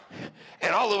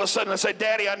 And all of a sudden I say,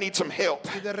 Daddy, I need some help.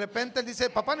 Y de repente él dice,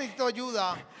 papá, necesito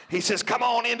ayuda. He says, come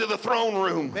on into the throne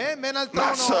room Ven al My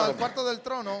trono, son. al cuarto del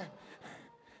trono.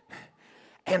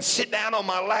 and sit down on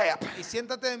my lap Y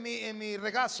siéntate en mi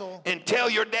regazo. and tell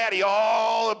your daddy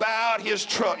all about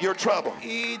your trouble.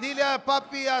 Y dile a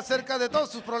papi acerca de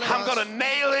todos sus problemas. I'm going to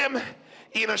nail him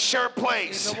in a sure Y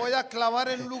place. lo voy a clavar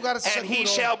en un lugar And he seguro.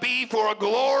 shall be for a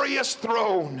glorious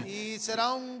throne Y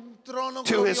será un trono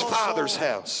to his glorioso father's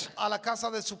house. a la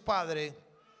casa de su padre.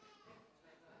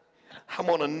 I'm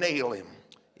going to nail him.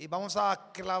 Y vamos a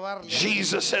clavarle.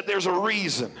 Jesus said there's a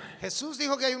reason Jesús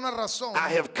dijo que hay una razón I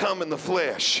have come in the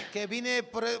flesh. que vine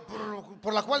por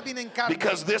la cual vine en carne.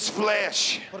 Because this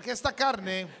flesh Porque esta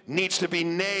carne needs to be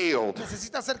nailed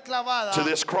necesita ser clavada. to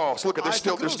this cross. Look at a they're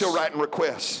esta still cruz. writing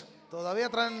requests. Todavía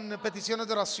traen peticiones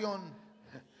de oración.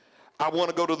 I want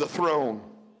to go to the throne.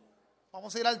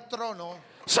 Vamos a ir al trono.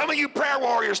 Some of you prayer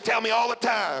warriors tell me all the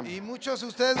time. Y muchos de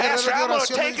ustedes Pastor, guerreros de I'm gonna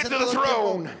oración me take it dicen to the todo el tiempo,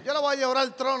 throne. yo la voy a llevar al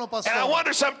trono, pastor. And I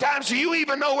wonder sometimes, do you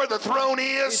even know where the throne Y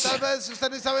is? tal vez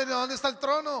usted ni sabe de dónde está el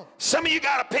trono. Some of you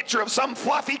got a picture of some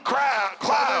fluffy Tal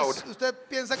cloud. vez usted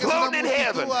piensa que es una floating in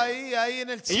heaven. multitud ahí en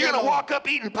el And you're going to cielo. walk up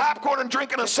eating popcorn and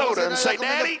drinking a soda and say,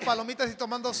 Daddy. Palomitas y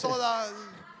tomando soda.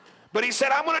 But he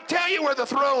said, I'm going to tell you where the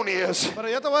throne is. Pero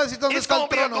yo te voy a decir dónde It's está going el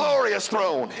to be a trono. glorious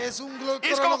throne. Es un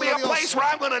It's trono going to be a place glorioso. where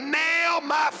I'm going to nail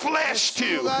my flesh Es un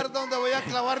to. lugar donde voy a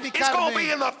clavar mi It's going to be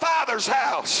carne. in the Father's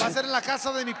house. Va a ser en la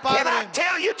casa de mi Can I padre.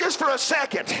 tell you just for a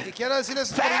second? Y quiero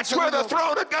decirles por un That's where the segundo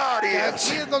throne of God que is.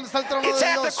 aquí es donde está el trono It's de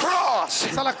at the Dios. cross.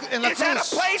 Es en la It's at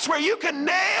cruz. a place where you can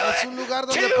nail Es it un lugar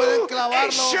donde pueden to a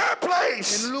clavarlo sure En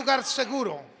place. un lugar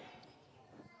seguro.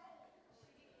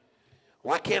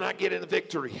 Why can't I get in the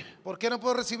victory? ¿Por qué no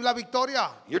puedo recibir la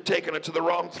victoria? You're taking it to the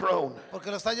wrong throne.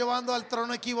 Porque lo está llevando al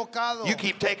trono equivocado. You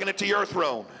keep taking it to your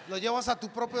throne Lo llevas a tu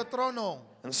propio trono.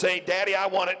 and say, Daddy, I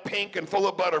want it pink and full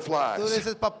of Tú butterflies.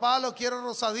 dices, papá, lo quiero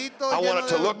rosadito, I want lleno it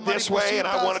to de look this way, and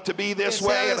I want it to be this que sea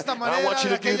way, de and esta I manera, want you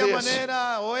de to do aquella this.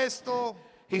 manera, o esto.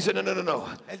 He said, no, no, no, no.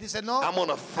 Él dice, no, I'm going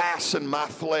to fasten my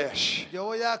flesh yo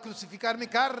voy a crucificar mi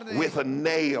carne with a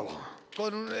nail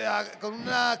con una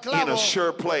in clavo a sure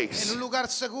en place. un lugar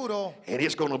seguro And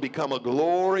it's going to become a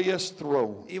glorious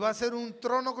throne. y va a ser un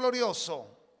trono glorioso.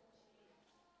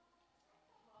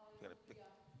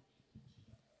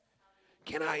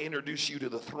 Can I introduce you to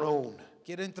the throne?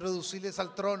 Quiero introducirles al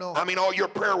trono. I mean, all your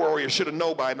prayer warriors should have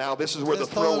known by now this is where the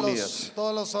Ustedes throne is.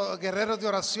 todos los guerreros de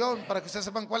oración para que ustedes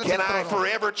sepan cuál es Can el I trono.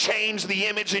 forever change the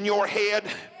image in your head?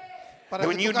 Para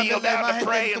When que you tú kneel cambies la down to imagen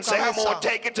pray en and tu say, I'm cabeza. going to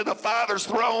take it to the Father's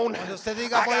throne. Cuando usted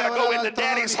diga, I voy a got to go hablar into al trono de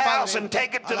Daddy's mi house padre, and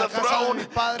take it to a la the casa de throne. mi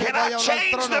padre, Can voy I a hablar al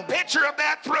change trono. the picture of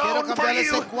that Quiero throne for cambiar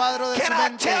you? ese cuadro de Can su I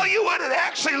mente. tell you what it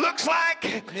actually looks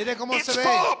like? Mire cómo It's se ve.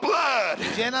 full of blood.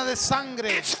 Llena de sangre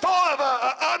It's full of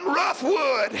unrough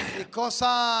wood. y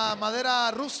cosa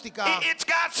madera rústica. It's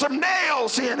got some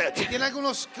nails in it. Tiene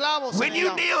algunos clavos When en you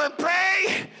ella. kneel and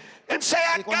pray and say,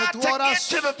 I Y cuando got tú to get oras,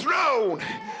 to the throne,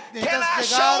 can necesitas I llegar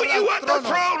show you al what the trono.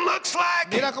 throne looks like?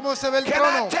 Mira cómo se ve el Can I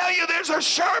trono. tell you there's a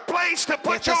sure place to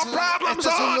put Este your es, problems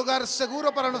este es un on? lugar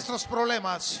seguro para nuestros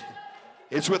problemas.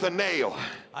 It's with a nail.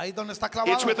 Ahí donde está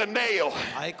It's with clavado. a nail.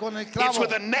 Ahí con el It's clavo.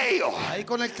 with a nail. Ahí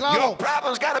con el Your clavo.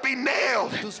 problem's got to be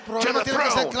nailed Tus to problemas the tienen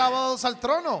que ser throne. clavados al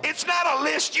trono. It's not a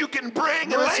list you can bring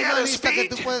and No es lay una at his lista que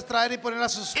feet. tú puedes traer y poner a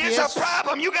sus It's a pies.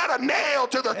 problem you got to nail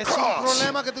to the Es un cross.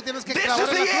 problema que tú tienes que This clavar is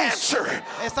en la the cruz. answer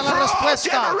Esta es for la all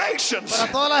respuesta generations.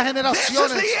 para todas las This is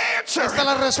generaciones. the answer Esta es la for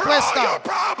all respuesta your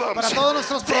problems. para todos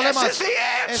nuestros problemas. This is the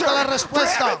answer Esta es la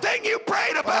respuesta for everything you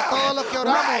prayed para about. todo lo que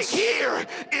oramos. Right here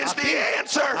is Aquí, the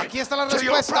answer aquí está la to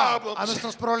your respuesta problems. a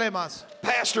nuestros problemas.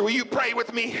 Pastor, will you pray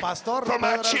with me Pastor, for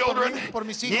my ¿puede orar por children? mí, por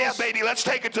mis Yeah, hijos? baby, let's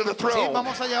take it to the Sí, throne.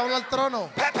 vamos a llevarlo al trono.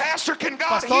 Pastor, can God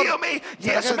Pastor, heal me? ¿será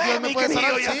Yes, que Dios ma'am, me he puede can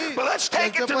sanar? heal you. Sí, But let's Dios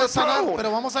take te it to puede the sanar, throne.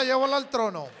 pero vamos a llevarlo al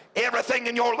trono. Everything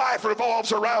in your life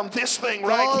revolves around this thing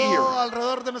right Todo here.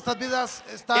 alrededor de nuestras vidas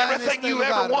está en Everything este you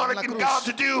lugar, ever en wanted la God cruz.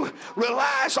 to do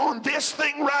relies on this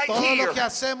thing right Todo here. lo que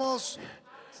hacemos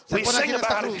se We pone aquí sing en esta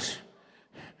about cruz.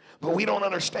 it, but we don't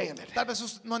understand it. Tal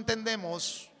vez no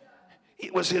entendemos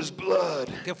It was his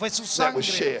blood que fue su that was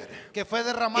sangre shed. que fue It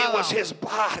derramada, was his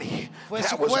body fue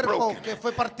that su was cuerpo broken. que fue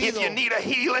If partido. you need a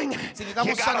healing, Si you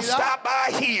necesitamos gotta sanidad, stop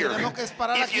by here. tenemos que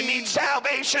parar If you aquí. need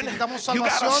salvation, Si necesitamos you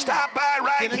gotta salvación, stop by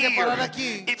right tienen que here. parar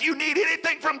aquí. If you need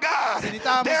anything from God, Si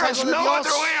necesitamos there is algo de no Dios,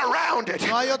 other way around it.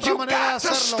 no hay otra You manera got de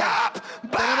to hacerlo. stop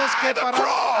Tenemos by que the parar aquí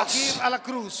cross. a la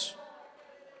cruz.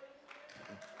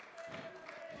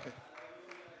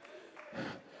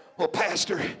 Well,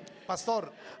 Pastor, Pastor,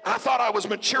 I thought I was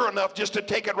mature enough just to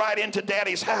take it right into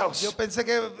Daddy's house. yo pensé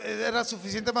que era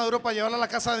suficiente maduro para llevarla a la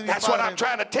casa de mi That's what I'm padre.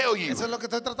 trying to tell you. Eso es lo que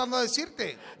estoy tratando de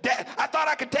decirte. I thought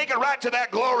I could take it right to that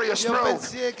glorious Yo throne.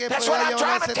 pensé que That's what podía I'm llevarla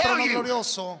trying a to ese tell trono you.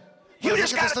 glorioso. You Por eso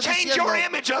just que te got to estoy change your diciendo,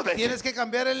 image of it. tienes que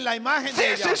cambiar la imagen de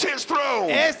This ella. is his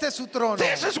throne. Este es su trono.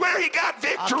 This is where he got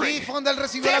victory. Aquí fue donde él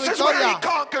recibió la This is where he victoria.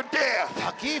 conquered death.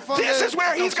 Aquí fue This donde is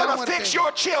where he's causó la going to fix muerte.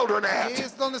 your children Aquí at.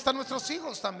 es donde están nuestros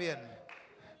hijos también.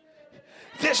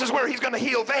 This is where he's going to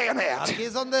heal Van at. Aquí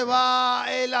es donde va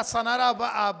él a sanar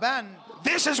a Van.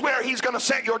 This is where he's going to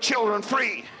set your children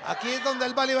free. Aquí es donde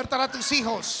él va a libertar a tus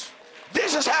hijos.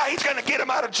 This is how he's going to get them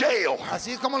out of jail.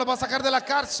 Así es como los va a sacar de la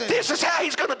cárcel. This is how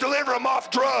he's going to deliver them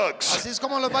off drugs. Así es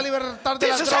como los va a libertar de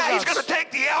This las is how he's going to drogas. take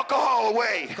the alcohol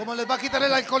away. Como les va a quitar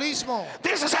el alcoholismo.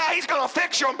 This is how he's going to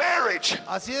fix your marriage.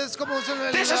 Así es como es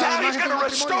la This is how he's imagen going del to matrimonio.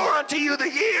 restore unto you the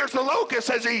years the locust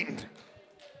has eaten.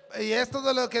 Y esto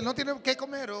de lo que no tienen que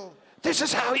comer. This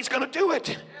is how he's going to do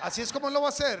it. Así es como él lo va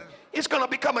a hacer. It's going to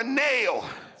become a nail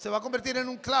Se va a convertir en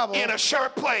un clavo, in a sure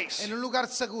place. en un lugar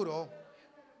seguro.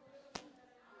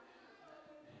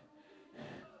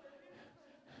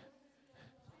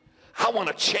 I want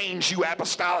to change you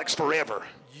apostolics forever.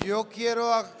 Yo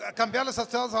quiero cambiarles a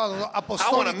ustedes a los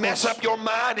I want to mess apostólicos. up your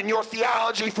mind and your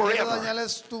theology Quiero forever.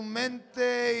 dañarles tu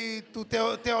mente y tu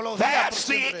teología por That's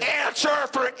the siempre. answer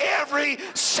for every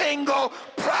single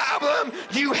problem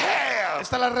you have.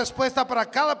 Esta es la respuesta para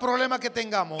cada problema que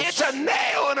tengamos. It's a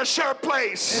nail in a sure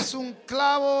place. Es un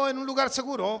clavo en un lugar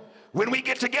seguro. When we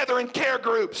get together in care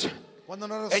groups, Cuando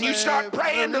nos and you start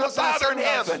praying to the reunimos en las Father in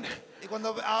células, heaven, y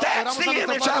cuando that's oramos the a nuestro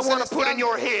image I Padre want to put in Celestial,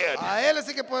 your head. a él es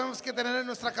el que podemos que tener en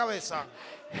nuestra cabeza.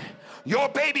 Your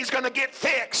baby's going to get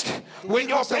fixed Tu when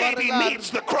hijo your se va a baby arreglar meets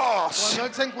the cross. Cuando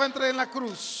él se encuentre en la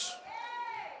cruz,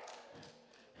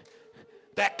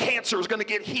 That cancer is going to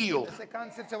get healed ese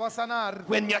cáncer se va a sanar.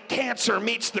 when your cancer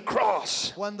meets the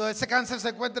cross. Cuando ese cáncer se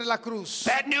encuentre en la cruz,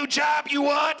 That new job you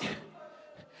want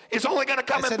is only going to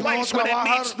come Ese in nuevo place when it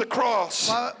trabajar meets the cross.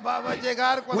 va a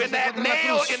llegar cuando When se that encuentre en la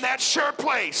nail cruz. in that sure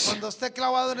place, Cuando esté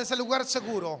clavado en ese lugar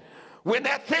seguro. when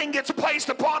that thing gets placed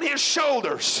upon his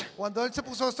shoulders, Cuando él se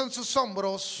puso esto en sus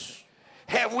hombros,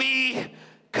 have we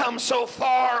come so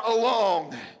far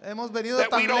along hemos venido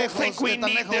that we tan don't lejos, think we de tan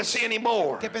need this lejos,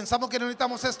 anymore? que pensamos que no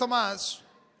necesitamos esto más.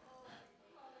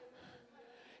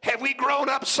 Have we grown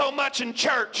up so much in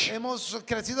church Hemos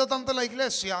crecido tanto en la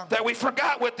iglesia that we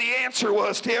forgot what the answer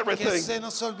was to que everything? se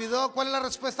nos olvidó cuál es la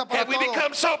respuesta para Have we todo.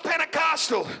 become so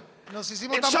Pentecostal Nos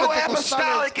hicimos and tan so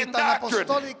pentecostales apostolic y in tan doctrine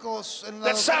apostólicos en la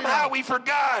that somehow doctrina we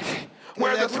forgot que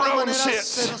where de the alguna throne manera se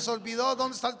sits? nos olvidó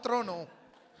dónde está el trono.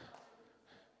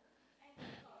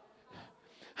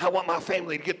 I want my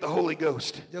family to get the Holy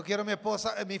Ghost, Yo quiero mi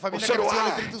esposa, mi Well, familia so que do reciba el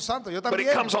I. Espíritu Santo. Yo but it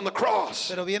también. comes on the cross.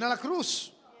 Pero viene a la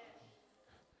cruz.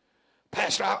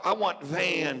 Pastor, I want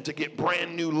Van to get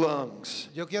brand new lungs.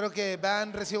 Yo quiero que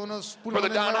Van reciba unos Brother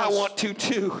pulmones Don, I nuevos. want to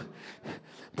too.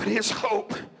 But his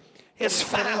hope is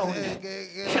found Que la in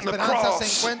the esperanza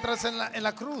se cross. encuentra en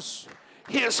la cruz.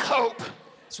 His hope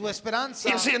Su esperanza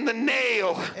is in the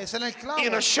nail es en el clavo.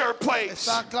 in a sure place.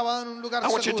 Está clavado en un lugar I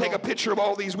want you to take a seguro. picture of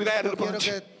all these. We've added a Quiero bunch.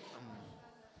 que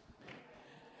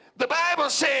The Bible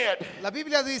said La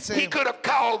Biblia dice he could have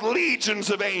called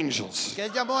legions of angels. que él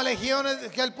llamó a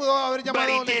legiones, que él pudo haber But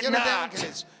llamado he did legiones de not.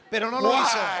 ángeles, pero no lo Why?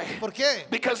 hizo. ¿Por qué?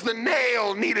 Because the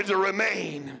nail needed to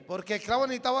remain. Porque el clavo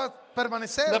necesitaba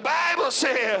permanecer. The Bible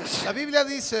says La Biblia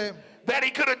dice that he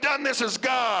could have done this as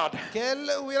God, que él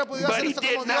hubiera podido but hacer he esto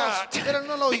como did Dios, not, pero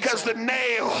no lo because hizo. the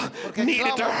nail Porque el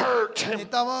needed to clavo hurt him.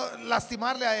 necesitaba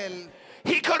lastimarle a él.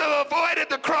 He could have avoided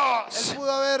the Él cross, pudo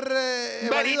haber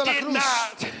but he evadido la did cruz,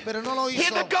 not. pero no lo In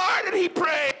hizo. the garden he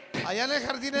prayed, Allá en el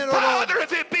jardín oró, Father,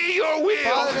 if it be your will,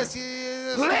 Padre, si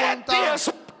es tu let voluntad, this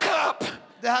cup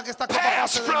deja que esta copa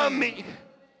pass pase de from mí. me.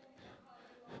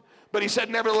 But he said,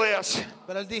 nevertheless,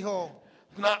 Pero él dijo,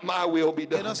 not my will be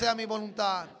que no done, sea mi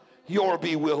voluntad, your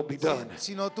will be done.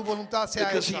 sino tu voluntad sea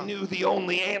Because he hecha. knew the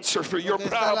only answer for your Porque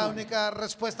esta es la problem única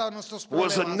respuesta a nuestros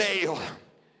was a problemas. nail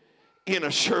in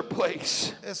a sure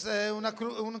place. Es un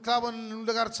clavo en un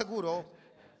lugar seguro.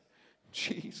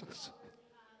 Jesus,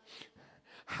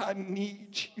 I need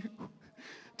you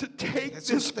to take this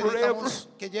Jesús, te forever. necesitamos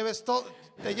que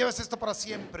te lleves esto para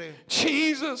siempre.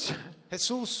 Jesus,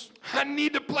 Jesús, I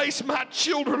need to place my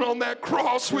children on that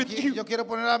cross with you. yo quiero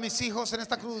poner a mis hijos en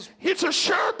esta cruz. It's a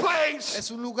sure place.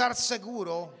 Es un lugar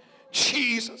seguro.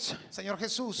 Jesus, Señor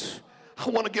Jesús, I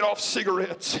want to get off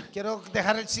cigarettes. quiero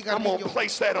dejar el I'm going cigarrillo. to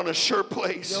place that on a sure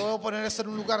place. Yo voy a poner esto en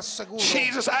un lugar seguro.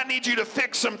 Jesus, I need you to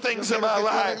fix some Yo things in quiero my que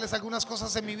tú life. arregles algunas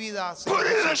cosas en mi vida. Señor Put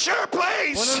it in a Jesús. sure Ponlo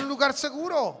place. en un lugar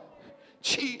seguro.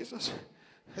 Jesus,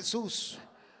 Jesús,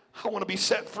 I want to be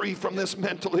set free from this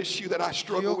mental issue that I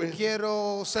struggle yo with.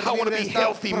 quiero ser I wanna libre de be esta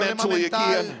healthy problema mentally mental.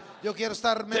 again. Yo quiero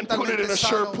estar Then put it in mentalmente a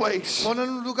sure sano. place. Ponlo en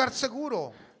un lugar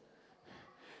seguro.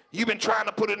 You've been trying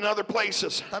to put it in other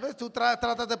places. Tal vez tú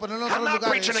tratas de ponerlo en I'm otros not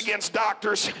preaching lugares. against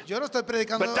doctors, Yo no estoy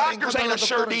predicando but en doctors contra de ain't a los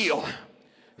sure doctores. deal.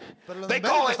 Pero los They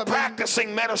call médicos it también,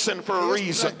 practicing medicine for a ellos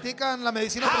reason. practican la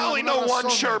medicina I por only alguna know one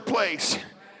razón. sure place.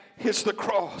 It's the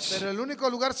cross. Pero el único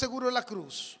lugar seguro es la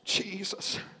cruz.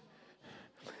 Jesus,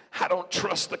 I don't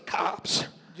trust the cops.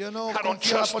 Yo no I don't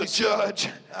confío en la trust the policía, judge.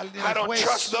 en el I don't juez.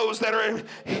 trust those that are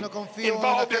Yo no confío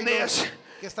involved in aquellos this.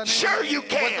 que están Sure you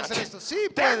envueltos can't. en esto. Sí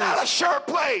They're not a puedes, sure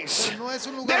place. pero no es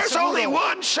un lugar There's seguro. only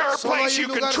one sure Solo place hay you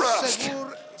un can lugar trust.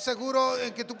 seguro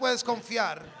en que tú puedes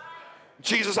confiar.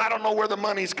 Jesus, I don't know where the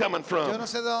money's coming Yo from. no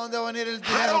sé de dónde va a venir el I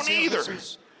dinero, don't Señor either.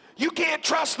 Jesús. You can't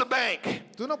trust the bank.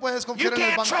 Tú no puedes You confiar en el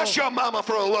can't banco. trust your mama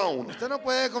for a loan. Usted no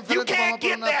puede confiar You en tu mamá can't por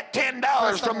get una that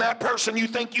 $10 from préstamo. that person you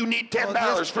think you need o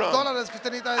 $10 from. $10 que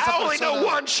usted necesita de esa I only know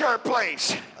persona. one sure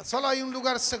place. Solo hay un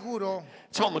lugar seguro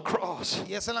It's on the cross.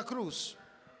 y es en la cruz.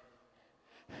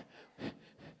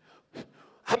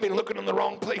 I've been looking in the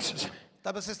wrong places.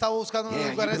 Tal vez estaba buscando en Yeah, los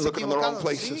you've lugares been looking in the wrong equivocados.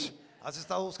 places. Sí, has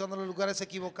estado buscando en los lugares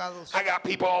equivocados. I got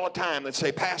people all the time that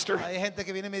say, Pastor, Hay gente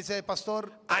que viene y me dice,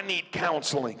 pastor, I need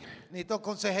counseling necesito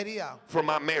consejería for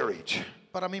my marriage.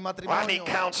 para mi Or I matrimonio, need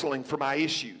counseling for my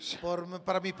issues.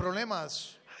 para mis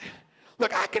problemas.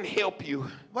 Look, I can help you,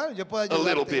 Bueno, yo puedo A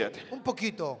little ayudarte bit. un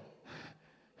poquito,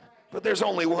 but there's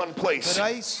only one place pero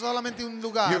hay solamente un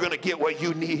lugar you're going to get what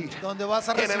you need. donde vas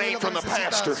a And it recibir ain't lo que from the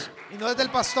pastor. necesitas. Y no es del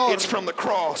pastor, It's from the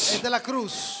cross. es de la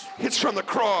cruz. It's from the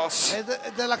cross. Es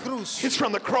de la cruz, It's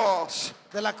from the cross.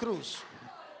 de la cruz.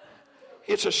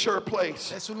 It's a sure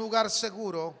place. Es un lugar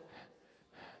seguro.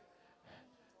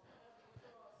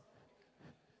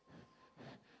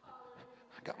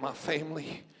 I got my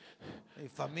family. Mi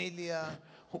familia,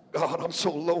 Oh God, I'm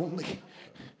so lonely.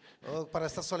 para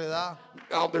esta soledad,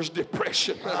 God, there's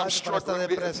depression that I'm para esta struggling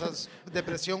with.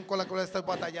 depresión con la cual estoy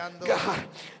batallando. God,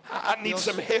 I need Dios,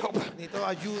 some help. necesito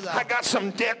ayuda. I got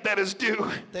some debt that is due.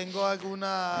 Tengo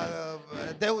algunas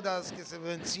deudas que se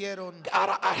vencieron.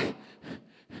 God, I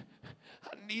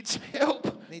need some help.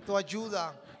 Necesito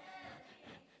ayuda.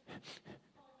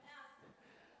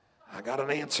 I got an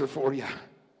answer for you.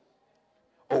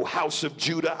 Oh, house of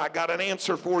Judah, I got an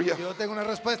answer for you. Yo tengo una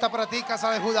respuesta para ti,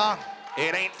 casa de Judá.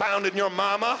 It ain't found in your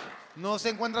mama. No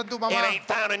se encuentra en tu It mamá, ain't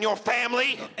found in your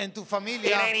family. en tu It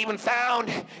familia, ain't even found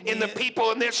in the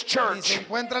people in this ni se church.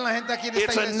 encuentra en la gente aquí en It's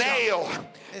esta a iglesia. nail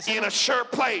Es in un- a sure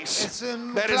place. es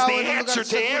un That is clavo the en un lugar answer to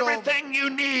seguro. everything you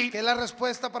need. Que es la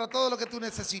respuesta para todo lo que tú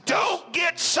necesitas. Don't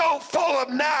get so full of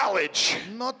knowledge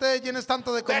No te llenes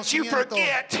tanto de that you conocimiento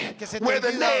forget que se te where the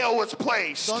olvida nail was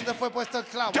placed. dónde fue puesto el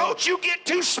clavo. Don't you get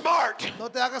too smart No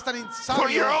te hagas tan for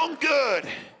your insabio own good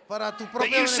para tu that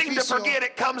propio you seem to beneficio forget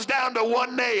it comes down to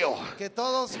one nail que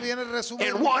todos vienen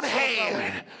resumidos in one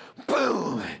hand,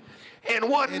 boom, and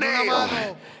one En una nail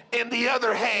mano. in the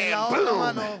other en la hand, otra boom,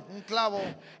 mano un clavo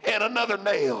and another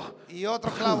nail. y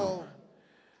otro clavo.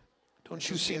 Don't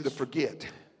you seem to forget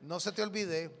No se te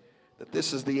olvide that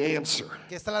this is the answer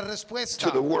que esta es la respuesta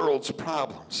to the world's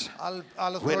problems. a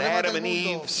los When problemas Adam del and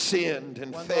mundo. Eve sinned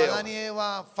and Cuando fell, Adán y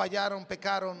Eva fallaron,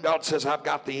 pecaron, God says, I've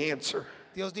got the answer.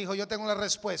 Dios dijo, yo tengo la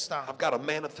respuesta. I've got to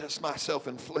manifest myself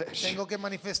in flesh. Tengo que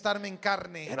manifestarme en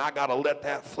carne. And I got to let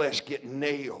that flesh get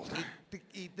nailed.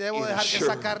 Y debo in a dejar que sure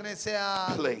esa carne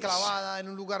sea place. clavada en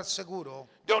un lugar seguro.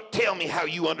 Don't tell me how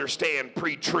you understand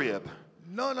pre-trib.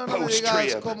 No me digas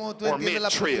Post-trib cómo tú or entiendes la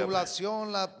mid-trib.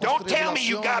 pretribulación, la Don't tell me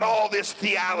you postribulación. got all this No me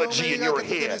theology in digas your que tú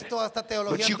tienes head, toda esta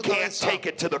teología but you en tu can't cabeza, take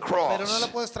it to the pero no la cross.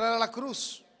 puedes traer a la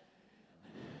cruz.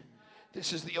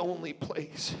 This is the only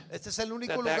place Este es el único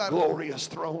that lugar glorious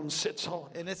throne sits on.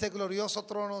 en ese glorioso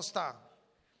trono está.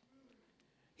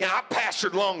 Yeah, I've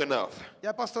pastored long enough. Ya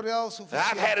he pastoreado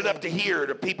I've had it up to suficiente. here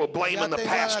to people blaming the tengo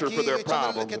pastor aquí for their echándole-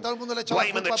 problems, que todo el mundo le echa la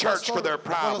blaming the culpa al church for pastor their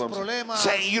por los problems, problemas,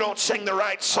 saying you don't sing the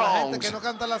right A la gente songs, que no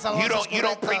canta las you alabanzas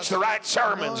don't preach the right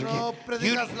sermons. No You-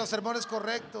 predicas los sermones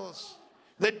correctos.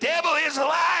 the devil is a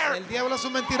liar. El diablo es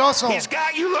un mentiroso. He's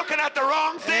got you looking at the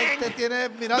wrong Él thing. te tiene The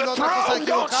mirando otra cosa throne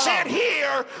don't equivocada. sit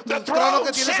here. The El trono throne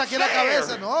que tienes sits aquí en la cabeza,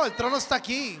 there. no, el trono está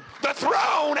aquí. The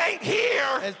throne ain't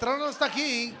here. El trono está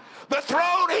aquí. The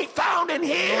throne ain't found in No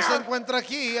se here. encuentra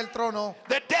aquí el trono.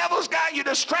 The devil's got you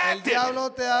El distracted. diablo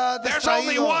te ha There's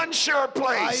only distraído. one sure Hay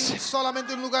place.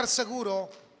 solamente un lugar seguro.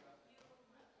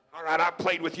 All right, I've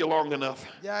played with you long enough.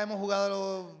 Ya hemos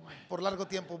jugado por largo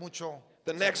tiempo mucho.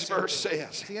 The next verse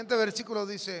says, Siguiente versículo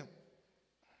dice,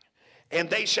 and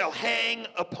they shall hang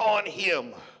upon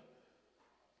him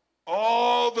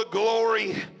all the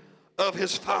glory of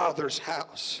his father's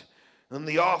house, and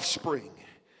the offspring,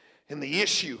 and the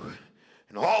issue,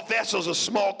 and all vessels of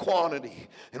small quantity,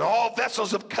 and all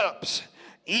vessels of cups,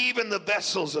 even the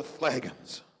vessels of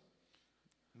flagons.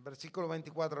 versículo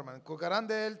 24, hermano. Colgarán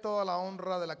de él toda la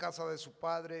honra de la casa de su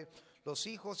padre, los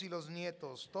hijos y los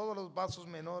nietos, todos los vasos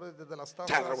menores, desde las tazas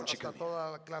Tyler, I want you to hasta come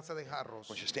toda la clase de jarros. I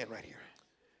want you to stand right here.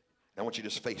 I want you to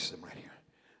just face them right here.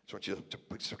 I want you to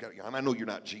put, and I know you're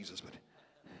not Jesus, but I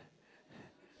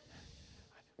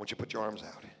want you to put your arms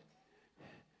out.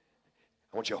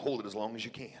 I want you to hold it as long as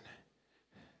you can.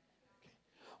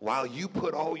 While you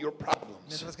put all your problems,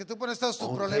 Mientras que tú pones todos tus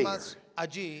on problemas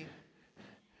allí,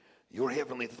 your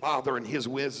heavenly Father in his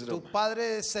tu wisdom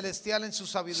Padre celestial en su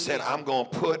said, sabiduría I'm going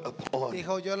to put upon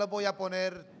dijo, yo lo voy a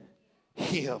poner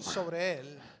him. sobre él,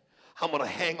 I'm going to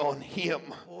hang on him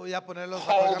voy a ponerlos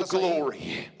all the a colgarlos ahí.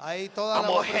 glory. Ahí toda I'm la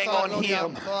going to honra, hang toda la on gloria,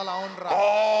 him toda la honra.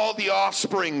 all the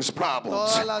offspring's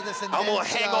problems. Toda la I'm going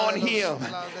to hang on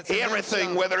him la descendencia,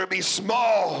 everything, whether it be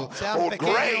small sean or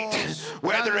great, pequeños,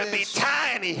 whether it be grandes,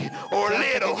 tiny or sean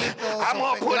little. pequeñitos I'm o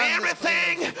going to put grandes,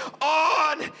 everything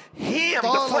on him,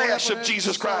 Todo the lo voy a flesh of poner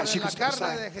Jesus Christ. You sobre can la step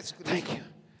carne de aside. Jesucristo. Thank you.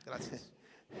 Gracias.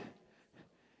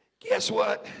 Guess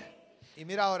what? Y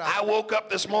mira ahora, I woke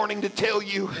up this morning to tell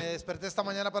you me desperté esta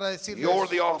mañana para decirles you're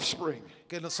the offspring.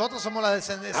 que nosotros somos la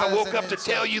descendencia. I woke up to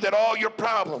tell you that all your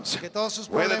problems, Que todos sus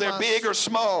whether they're problemas, big or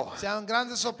small, sean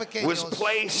grandes o was pequeños,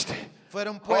 placed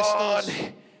fueron on puestos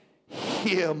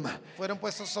him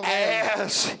sobre él,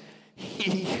 as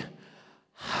he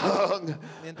hung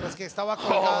mientras que estaba on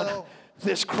colgado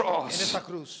this en cross. esta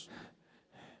cruz.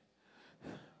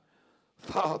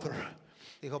 Father,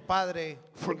 Dijo, Padre,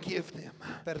 forgive them,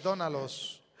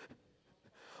 perdónalos,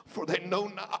 for they know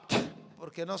not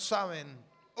porque no saben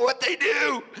what they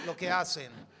do. lo que hacen.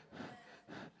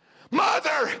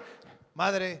 Mother,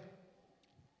 Madre,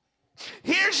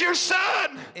 here's your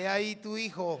son. he ahí tu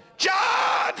hijo.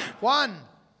 John, Juan,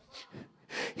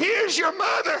 here's your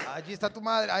mother. allí está tu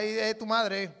madre, ahí es tu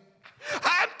madre.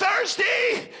 I'm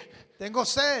thirsty. Tengo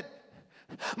sed.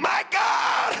 My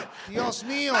God, Dios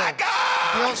mío, my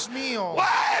God, Dios mío, why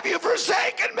have you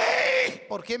forsaken me?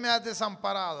 ¿por qué me has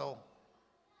desamparado?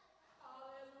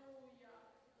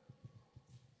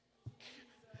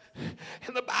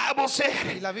 And the Bible Y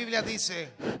said, la Biblia dice,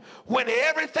 when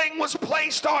everything was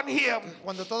placed on him,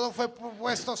 cuando todo fue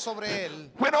puesto sobre él,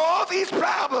 when all these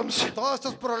problems todos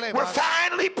estos were problemas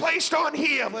finally placed on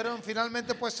him, fueron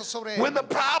finalmente puestos sobre when él. the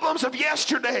problems of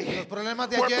yesterday Los problemas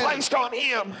de were ayer placed on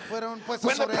him, fueron puestos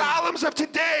when the sobre él. problems of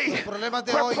today Los problemas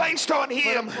de were hoy placed on him,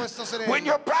 fueron puestos en él. when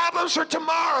your problems for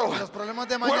tomorrow Los problemas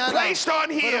de were mañana placed on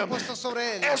fueron him, puestos sobre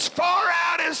él. as far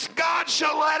out as God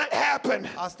shall let it happen,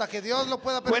 Hasta que Dios lo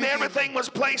pueda when permitir. everything was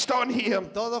placed on him,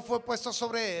 Todo fue puesto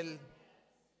sobre él.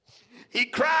 he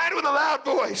cried with a loud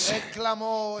voice, Él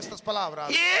clamó estas palabras.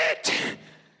 "It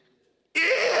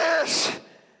is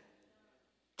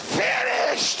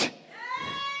finished."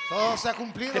 Todo se ha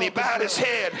cumplido. And he bowed his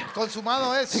head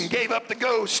Consumado es. and gave up the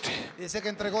ghost. Dice que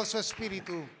entregó su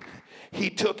espíritu. He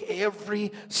took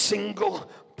every single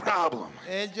problem.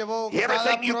 Él llevó cada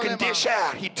Everything you can dish problema.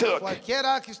 out, he took.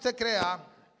 Cualquiera que usted crea,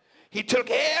 He took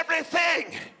everything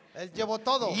Él llevó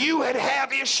todo. you would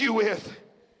have issue with.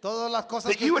 Todas las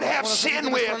cosas That que you tú, would have con las que tú sin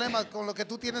tienes with. problemas, con lo que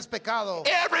tú tienes pecado.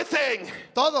 Everything.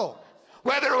 Todo.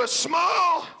 Whether it was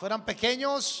small Fueran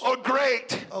pequeños or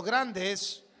great. o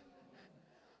grandes,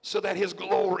 So that his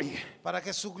glory para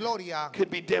que su gloria could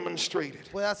be demonstrated.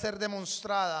 pueda ser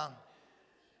demostrada.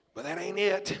 But that ain't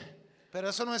it. Pero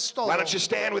eso no es todo. Why don't you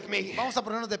stand with me? Vamos a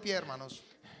ponernos de pie, hermanos.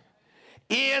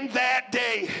 In that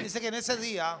day, Dice que en ese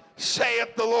día,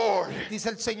 saith the Lord, dice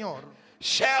el Señor,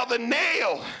 shall the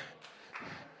nail.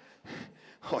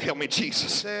 Oh, help me,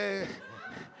 Jesus. dice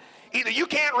Either you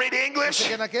can't read English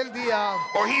que en aquel día,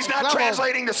 or he's el not clavo,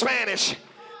 translating to Spanish.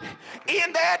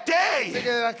 In that dice day,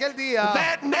 que en aquel día,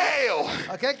 that nail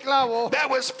aquel clavo that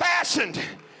was fastened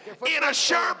in a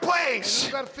sure en un place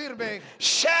lugar firme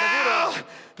shall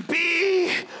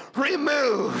be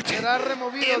removed. será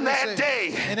removido, In that dice,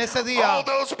 day, en ese día. all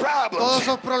those problems Todos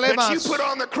esos problemas that you put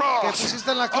on the cross, que pusiste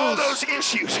en la all cruz, those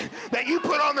issues that you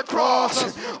put on the todos cross,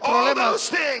 esos all problemas, those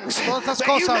things todas esas that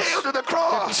you cosas nailed to the que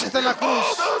cross, pusiste en la cruz,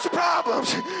 all those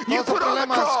problems you esos put on the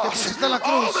problemas que cross, pusiste en la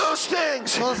all cruz, those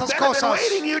things todas esas that have been cosas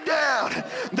weighting you down,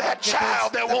 that que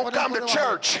child that te won't ponen come por to debajo,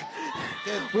 church,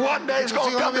 que one day is tus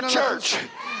going to hijos no come to vienen a la cruz. church.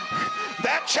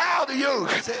 That child of you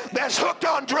that's hooked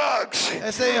on drugs,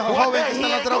 Ese one joven day que he está en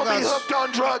las ain't going to be drogas, hooked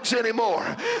on drugs anymore.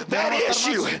 That no va a estar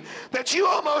issue más. that you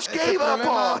almost Ese gave up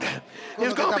problema on con is lo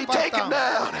que going to te be taken aparta.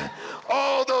 down.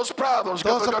 All those problems,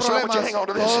 Todos esos I want you to hang on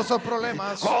to problemas, todos this. esos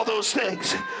problemas, All those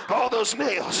things, all those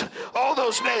nails, all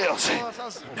those nails todos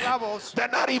esos clavos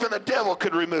that not even the devil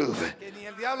could remove. que ni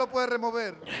el diablo puede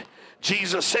remover.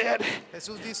 Jesus said,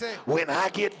 Jesús dice, when I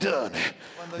get done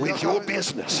cuando with yo your acabe-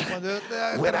 business, cuando yo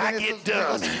te- when I termine get estos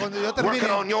done negocios, cuando yo working termine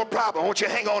on your problem, I want you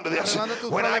to hang on to this. arreglando tus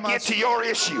When I get problemas, to your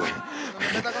issue, me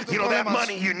meta con tus you know that problemas,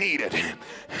 money you needed.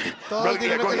 todo Brother, el yeah,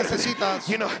 dinero go que ahead. necesitas,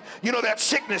 You know that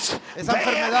sickness. esa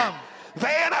enfermedad.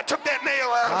 Van, I took that nail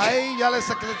out. Ahí ya les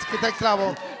quité el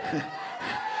clavo.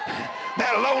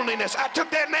 That loneliness, I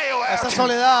took that nail Esa out.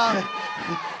 soledad,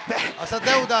 That- esas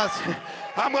deudas,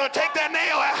 I'm going to take that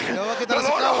nail Le voy a out. quitar The ese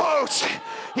Lord of clavo. hosts,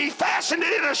 He fastened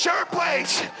it in a sure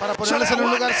place. para so ponerles that en un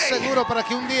one lugar day, seguro para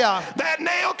que un día that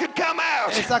nail could come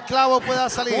out. ese clavo pueda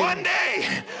salir. One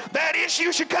day, that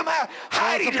issue should come out.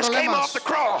 Heidi esos just came problemas off the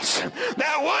cross.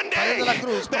 That one day, de la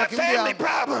cruz, para that que un family día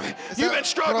problem ese you've been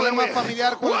struggling problema with.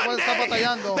 familiar con el One cual estás day,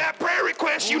 batallando, that prayer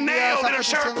request you un día nailed esa in a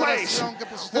sure petición de place. oración que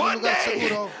pusiste en un One lugar day,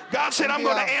 seguro, God said, un I'm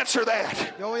going to día answer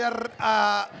that. yo voy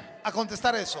a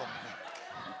contestar eso.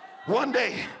 One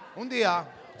day, Un día,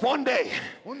 one day,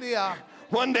 un día,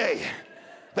 one day,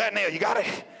 that nail, you got it?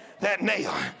 That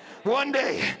nail. One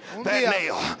day, Un that día,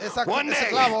 nail. One ese day,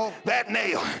 clavo. that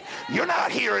nail. You're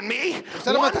not hearing me.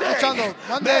 Usted no me One está day, escuchando.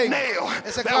 One that day, nail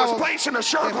ese that clavo was placed in a que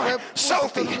circle. fue puesto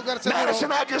Sophie, en un lugar seguro.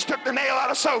 Madison, I just took the nail out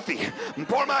of Sophie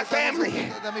for my family.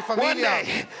 de mi One familia.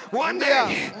 day, one Un day,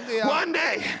 día, un día. one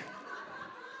day,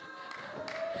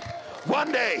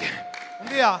 one day, un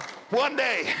día, one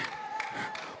day,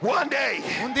 one day,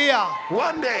 un día,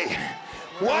 one day.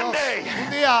 One day,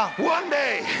 un día, one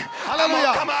day, I'm going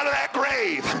Aleluya. to come out of that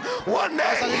grave. One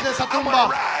day, salir de esa I'm tumba. going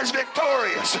to rise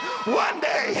victorious. One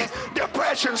day,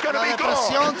 depression's going to La be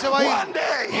depresión gone. se va a ir. One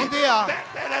day, Un día.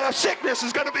 that sickness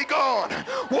is going to be gone.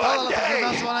 One todas las day,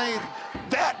 enfermedades se van a ir.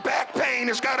 that back pain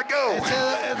has got to go.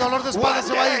 Ese dolor de espalda One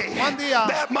se va a day, ir. Un día,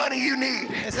 that money you need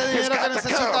ese has dinero que got to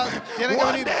necesitas come. tiene que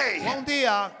One venir. day, Un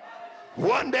día,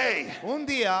 one day, un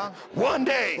día, one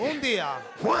day, un día,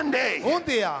 one day, un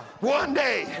día, one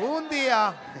day. un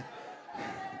día.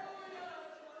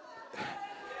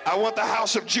 I want the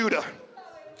house of Judah.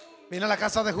 Viene a la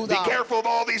casa de Be Judá. careful of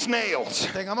all these nails.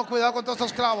 Tengamos cuidado con todos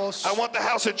estos clavos. I want the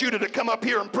house of Judah to come up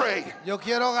here and pray. Yo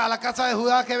quiero a la casa de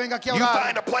Judá que venga aquí a You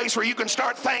find orar. a place where you can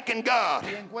start thanking God Y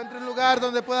encuentre un lugar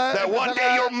donde pueda that one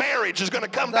day your empezar marriage is going to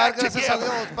come a dar back gracias a together.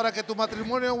 Dios para que tu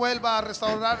matrimonio vuelva a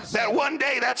restaurarse. That one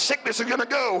day that sickness is going to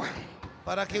go.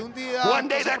 Para que un día One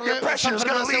day ese that problema, depression esa is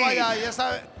gonna enfermedad se leave. vaya y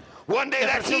esa One day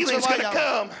that depresión se healing's going to vaya.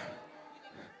 come.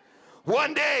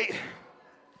 One day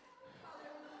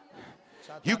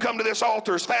you come to this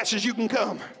altar as fast as you can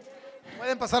come.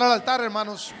 Pueden pasar al altar,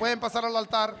 hermanos. Pueden pasar al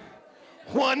altar.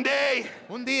 One day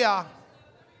Un día,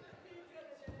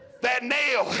 that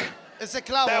nail ese that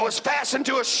clavo was fastened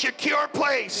to a secure que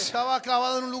place estaba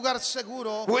clavado en un lugar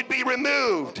seguro would be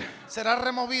removed, será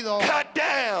removido, cut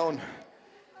down,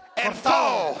 and cortado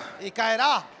fall. y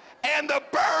caerá. And the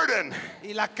burden,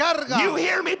 Y la carga, you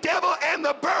hear me, devil, and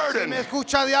the burden me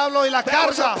escucha diablo, y la that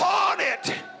was carga upon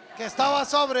it que estaba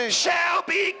sobre shall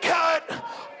be cut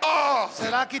off.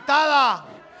 será quitada.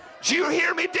 Do you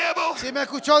hear me, devil? ¿Sí me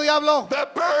escuchó, diablo? The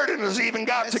burden has even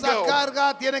got to Esa go.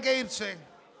 carga tiene que irse.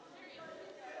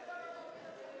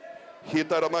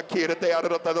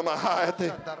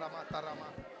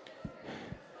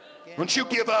 Don't you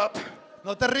give up.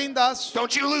 No te rindas.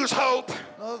 Don't you lose hope.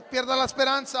 No pierdas la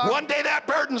esperanza. One day that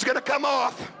burden's going to come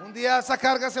off. Un día esa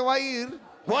carga se va a ir.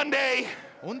 One day,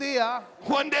 Un día.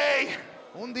 one day,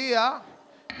 Un día.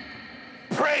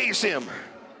 praise him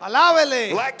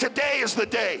Alábele. like today is the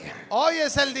day. Hoy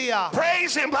es el día.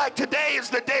 Praise him like today is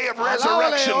the day of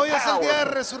Alábale. resurrection Hoy es el día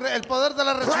power. el poder de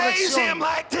la Praise him resurrección.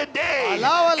 like today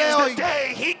Alábale is hoy. the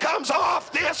day he comes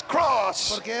off this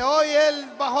cross. Porque hoy él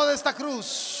bajó de esta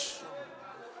cruz.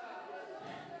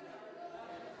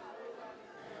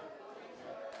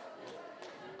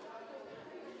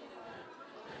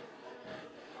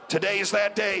 Today is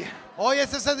that day. Hoy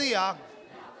es ese día.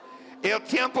 El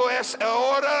tiempo es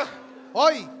ahora.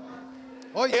 Hoy.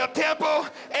 Hoy. El tiempo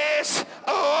es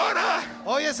ahora.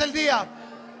 Hoy es el día.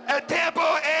 El tiempo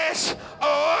es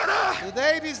ahora.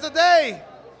 Today is the day.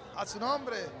 A su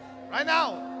nombre. Right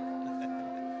now.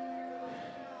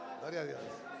 Gloria a Dios.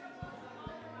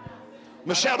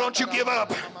 Michelle, don't you give up.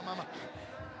 Mamá.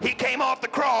 He came off the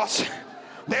cross.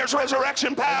 There's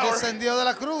resurrection power. Descendió de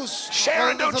la cruz.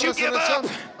 Sharon, Poder de don't you give up.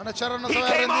 Ana Sharon, no He se va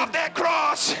a came off rendir. that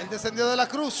cross. Él descendió de la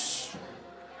cruz.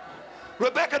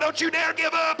 Rebecca, don't you dare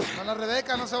give up. Ana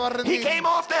Rebeca no se va a He rendir. came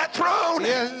off that throne. Sí,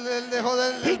 él dejó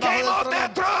del, He él bajó came del off trono.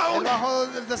 that throne. Él bajó,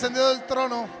 él descendió del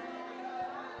trono.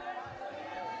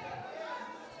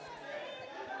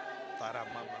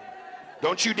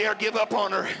 Don't you dare give up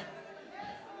on her.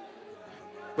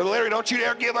 But Larry, don't you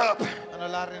dare give up. Ana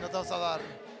Larry, no te vas a dar.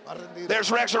 Va a rendir.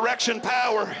 There's resurrection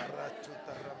power.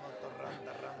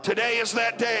 Today is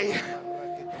that day.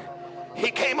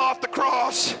 He came off the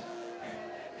cross.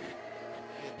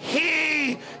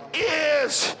 He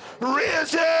is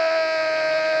risen.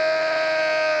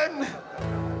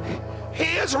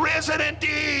 He is risen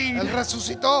indeed. Él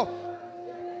resucitó.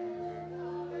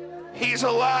 He's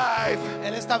alive.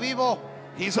 Él está vivo.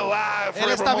 He's alive Él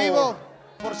está forevermore. vivo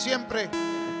por siempre.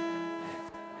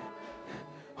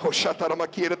 Oh,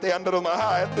 shataramaki, under my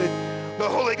heart. The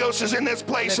Holy Ghost is in this El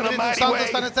place in a Espíritu mighty Santo way.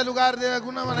 está en este lugar de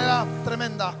alguna manera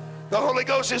tremenda. The Holy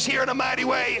Ghost is here in a mighty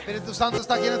way. El Espíritu Santo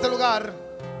está aquí en este lugar.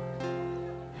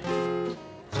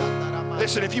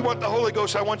 Listen, if you want the Holy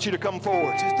Ghost, I want you to come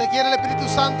forward. Si usted quiere el Espíritu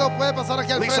Santo, puede pasar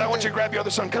aquí al Lisa, I want you to frente. grab your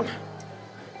other son. Come.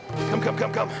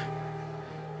 Come.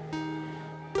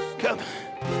 Come.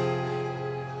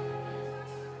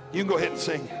 You can go ahead and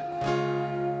sing.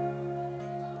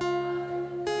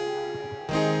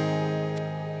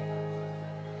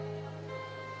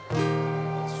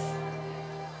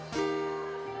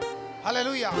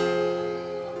 Aleluya.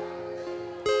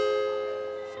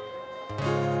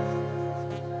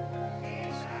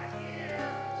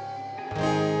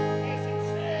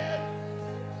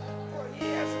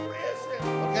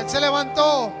 Porque Él se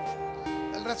levantó,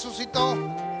 Él resucitó.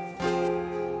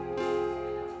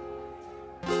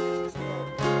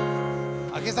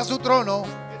 Aquí está su trono.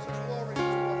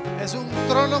 Es un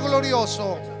trono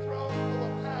glorioso.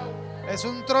 Es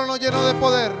un trono lleno de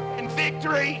poder. In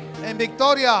victory, En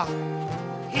victoria,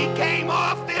 he came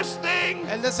off this thing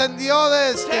Él descendió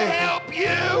de to help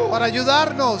you para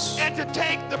ayudarnos and to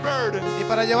take the burden. y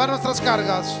para llevar nuestras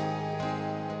cargas.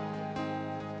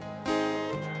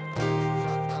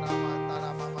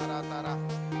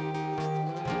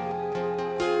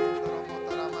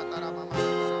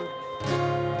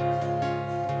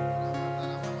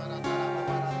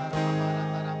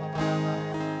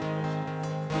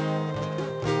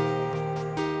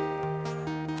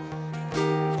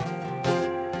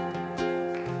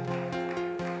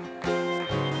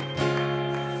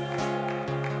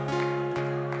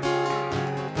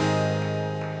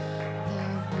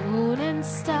 The moon and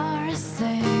stars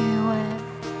they went,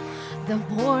 the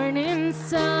morning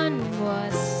sun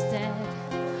was dead,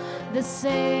 the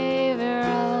Savior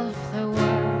of the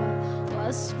world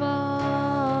was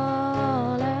fallen,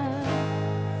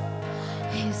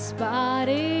 His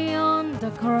body on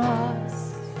the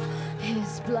cross,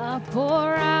 His blood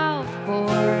poured out for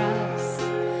us,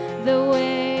 the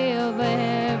way of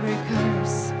every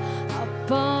curse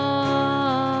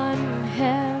upon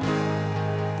Him.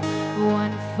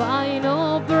 One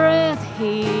final breath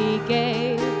He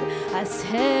gave as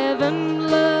heaven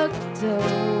looked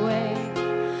away.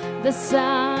 The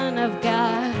Son of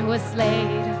God was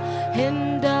laid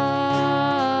in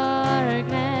darkness,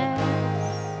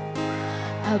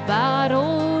 a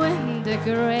battle in the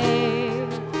grave.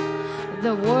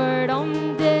 The word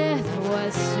on death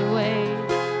was weighed,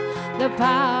 the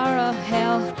power of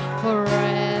hell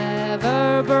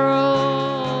forever broken.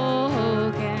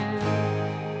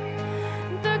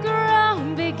 The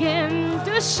ground began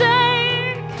to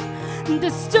shake, the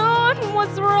stone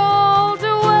was rolled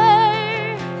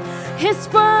away. His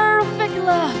perfect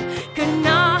love could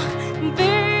not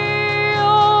be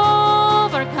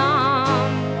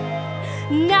overcome.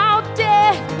 Now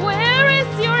death, where is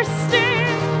your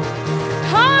sting?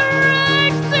 Our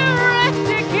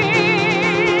resurrected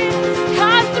King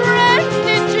has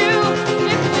rendered you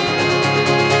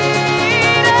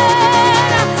defeated.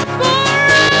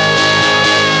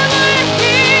 Forever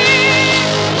He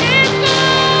is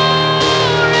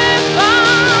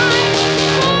glorified.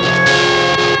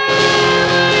 Forever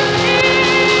He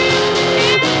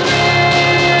is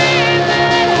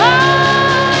risen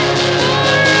high.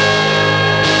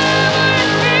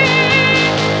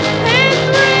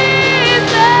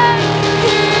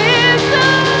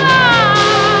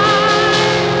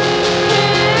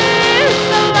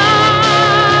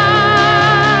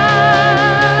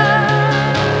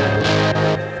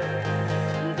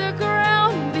 The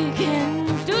ground began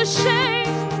to shake,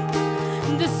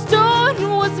 the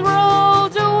stone was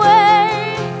rolled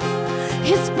away.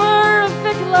 His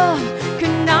perfect love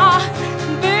could not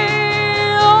be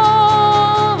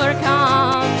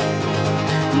overcome.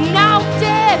 Now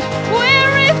dead,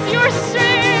 where is your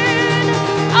sin?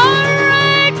 Our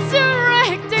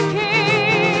resurrected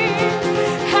King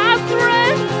has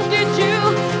rendered you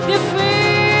defeated.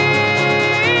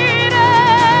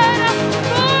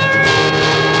 Forever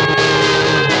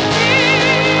He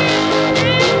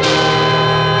is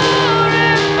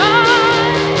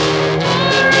glorified.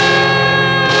 Forever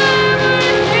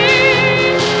He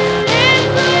is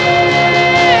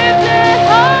lifted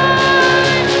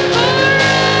high. Forever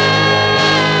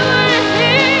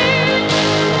He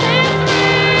is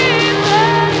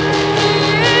risen. He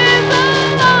is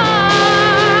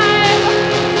alive.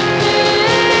 He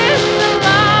is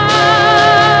alive.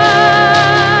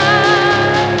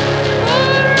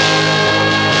 Forever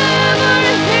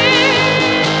He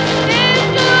is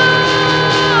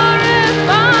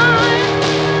glorified.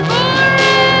 Forever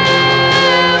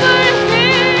He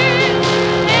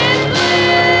is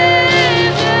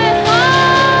lifted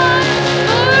high.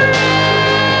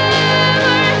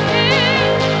 Forever He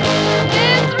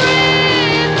is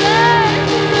risen.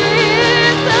 He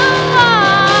is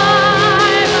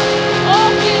alive. Oh,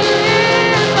 He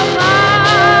is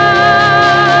alive.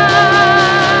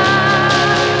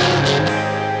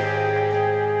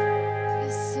 We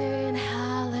sing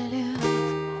hallelujah.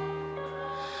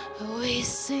 We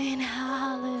sing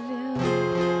hallelujah.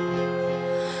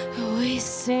 We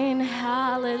sing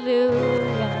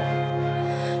hallelujah.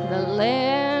 The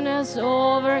land is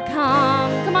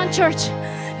overcome. Come on, church.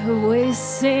 We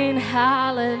sing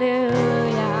hallelujah.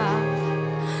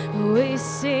 We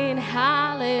sing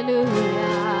hallelujah.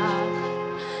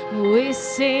 We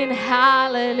sing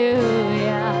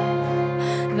hallelujah.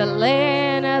 The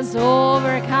land is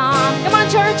overcome. Come on,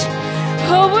 church.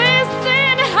 We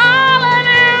sing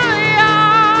hallelujah.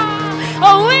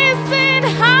 We sing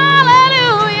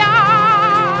hallelujah.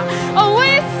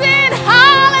 We sing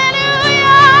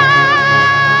hallelujah.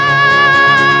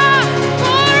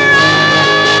 Forever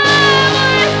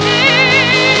He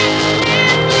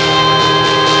is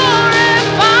glorified.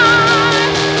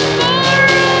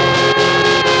 Forever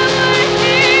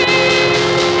He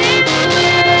is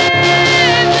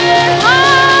lifted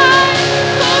high.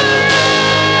 Forever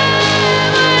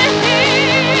He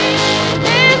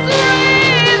is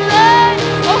risen.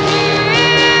 Oh, He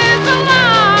is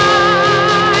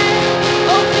alive.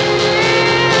 Oh, He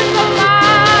is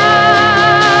alive.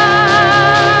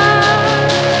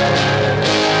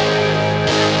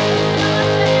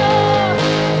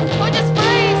 Oh, just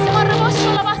praise Him.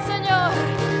 Arrebózala, Señor.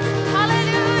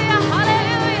 Hallelujah,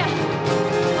 hallelujah.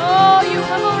 Oh, you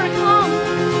have overcome.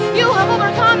 You have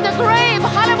overcome the grave.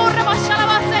 Hallelujah,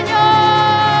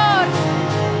 Señor.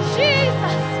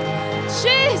 Jesus,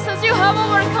 Jesus, you have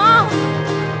overcome.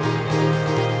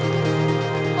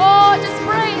 Oh, just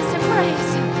praise Him,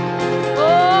 praise Him.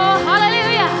 Oh,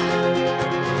 hallelujah.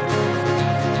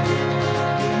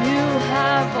 You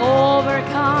have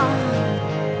overcome.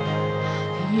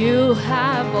 You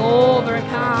have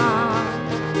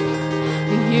overcome.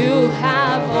 You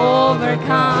have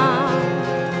overcome.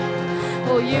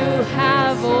 Oh, you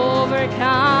have overcome.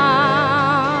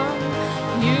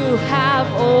 You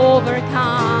have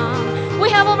overcome. We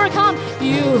have overcome.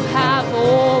 You have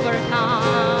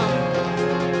overcome.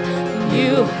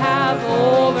 You have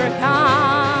overcome.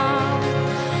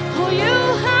 Oh, you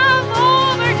have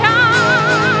overcome.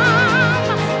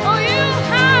 Oh, you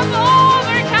have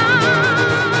overcome.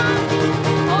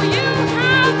 Oh, you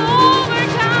have overcome.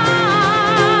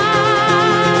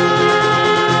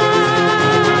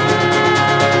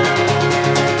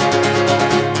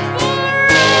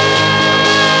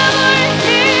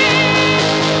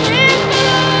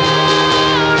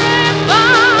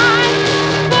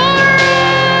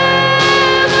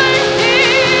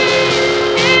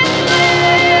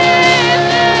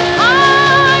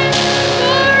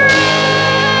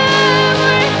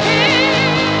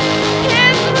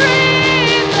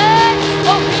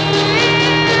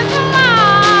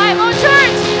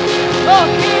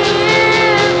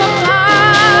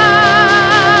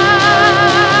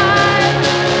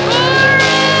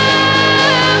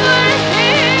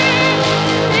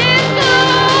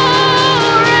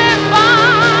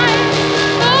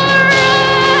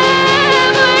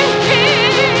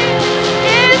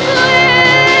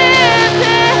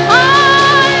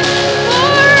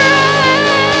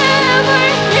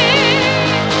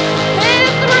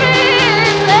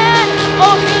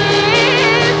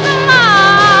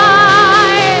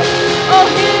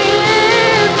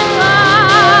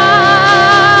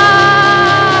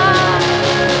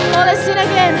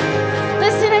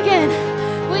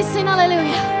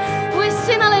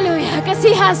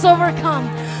 overcome.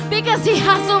 Because he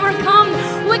has overcome,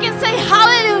 we can say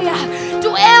hallelujah. To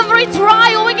every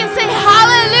trial, we can say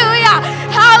hallelujah,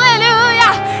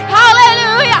 hallelujah,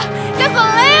 hallelujah. Because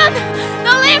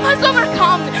the Lamb has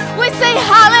overcome. We say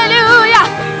hallelujah,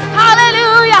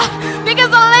 hallelujah. Because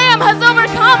the Lamb has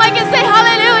overcome, I can say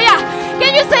hallelujah.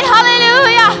 Can you say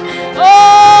hallelujah?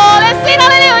 Oh, let's sing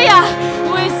hallelujah.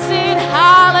 We sing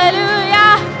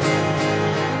hallelujah.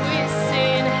 We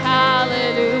sing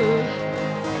hallelujah.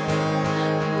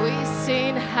 We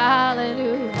sing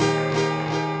hallelujah.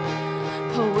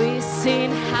 We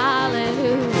sing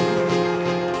hallelujah.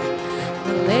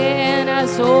 The Lamb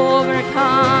has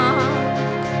overcome.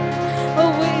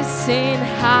 We sing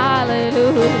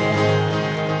hallelujah.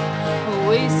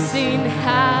 We sing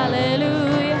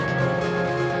hallelujah.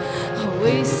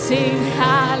 We sing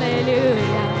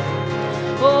hallelujah.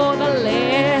 Oh, the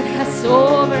Lamb has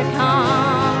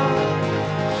overcome.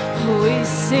 We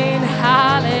sing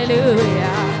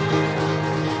hallelujah.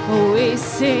 We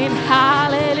sing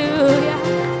hallelujah.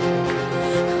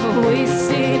 We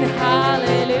sing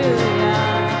hallelujah.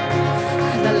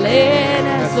 The Lamb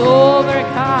has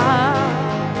overcome.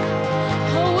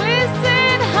 We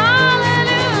sing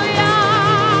hallelujah.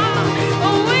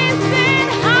 We sing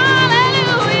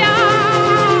hallelujah.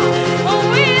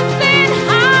 We sing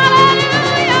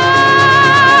hallelujah.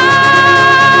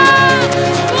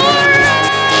 Forever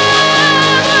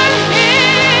He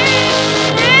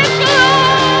is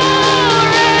glorified.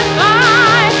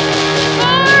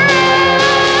 Forever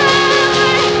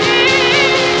He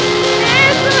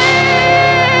is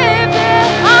lifted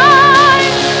high.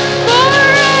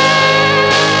 Forever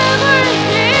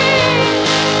He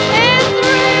is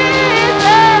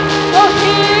risen. Oh,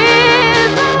 He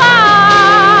is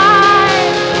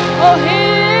alive. Oh, He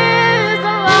is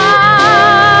alive.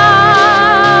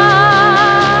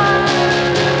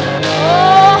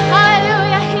 Oh,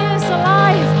 hallelujah. He is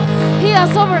alive. He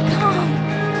has overcome.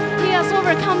 He has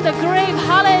overcome the grave.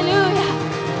 Hallelujah.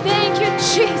 Thank you,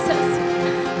 Jesus.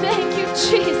 Thank you,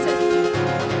 Jesus.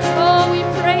 Oh, we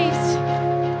praise you.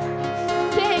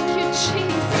 Thank you,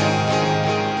 Jesus.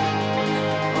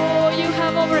 Oh, you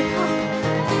have overcome.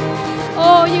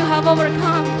 Oh, you have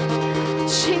overcome.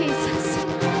 Jesus.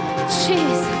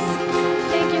 Jesus.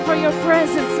 Thank you for your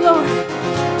presence, Lord.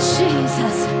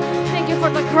 Jesus. Thank you for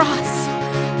the cross.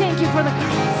 Thank you for the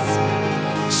cross.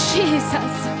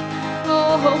 Jesus.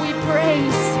 Oh, we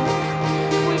praise.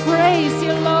 We praise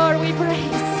you, Lord. We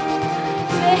praise.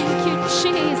 Thank you,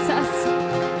 Jesus.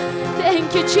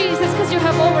 Thank you, Jesus, because you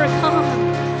have overcome.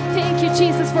 Thank you,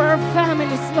 Jesus, for our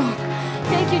families, Lord.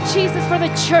 Thank you, Jesus, for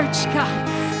the church, God.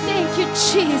 Thank you,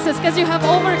 Jesus, because you have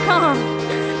overcome.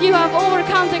 You have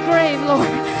overcome the grave, Lord.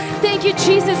 Thank you,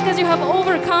 Jesus, because you have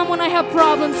overcome when I have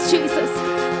problems, Jesus.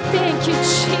 Thank you,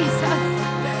 Jesus.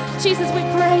 Jesus, we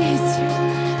praise you.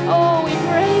 Oh, we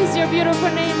praise your beautiful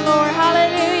name, Lord.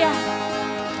 Hallelujah.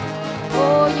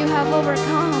 Oh, you have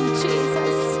overcome,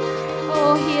 Jesus.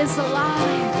 Oh, He is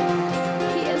alive.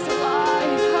 He is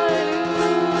alive.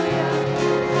 Hallelujah.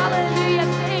 Hallelujah.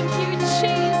 Thank you,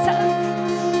 Jesus.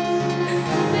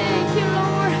 Thank you,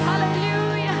 Lord.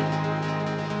 Hallelujah.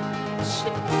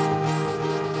 Jesus.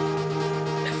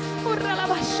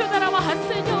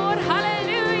 Señor,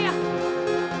 aleluya.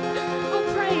 Oh,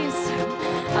 praise.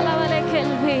 Alábale que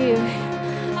Él vive.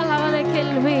 Alábale que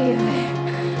Él vive.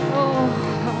 Oh,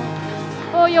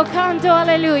 oh, yo canto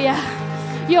aleluya.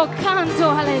 Yo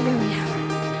canto aleluya.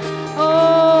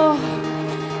 Oh,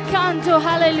 canto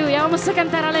aleluya. Vamos a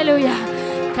cantar aleluya.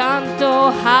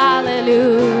 Canto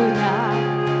aleluya.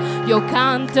 Yo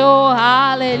canto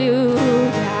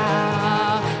aleluya.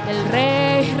 El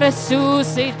Rey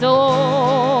resucitó.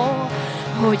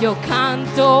 Oh, yo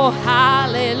canto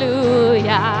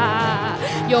aleluya.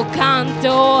 Yo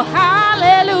canto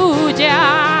aleluya.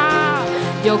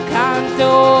 Yo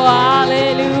canto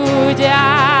aleluya.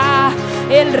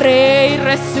 El Rey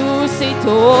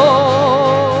resucitó.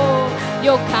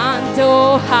 Yo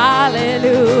canto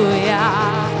aleluya.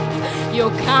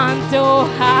 Yo canto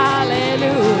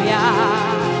aleluya.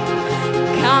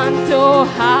 Canto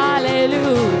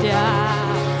aleluya.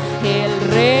 El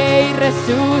Rey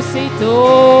resucitó.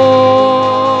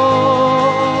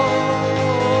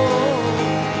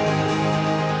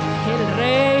 El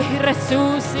Rey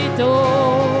resucitó.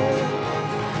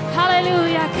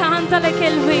 Aleluya, cántale que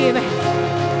Él vive.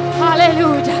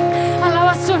 Aleluya,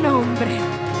 alaba su nombre.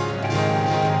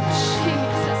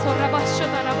 Jesus,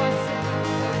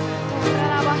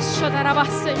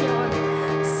 Señor.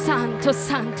 Santo,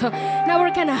 santo. Now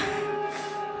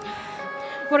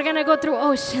we're gonna go through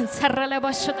oceans.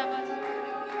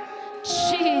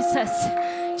 Jesus,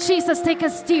 Jesus, take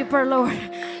us deeper, Lord.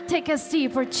 take us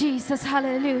deeper, Jesus.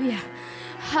 Hallelujah.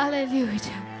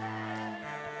 Hallelujah.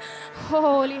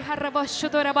 Holy,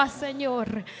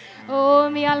 Señor. Oh,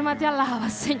 mi alma te alaba,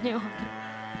 Señor.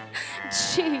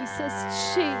 Jesus,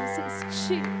 Jesus,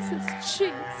 Jesus,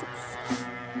 Jesus.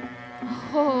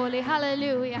 Holy,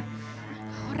 hallelujah.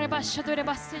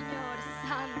 Señor,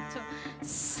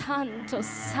 santo, santo,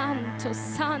 santo,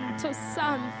 santo,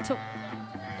 santo.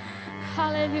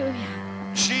 Hallelujah.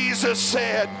 Jesus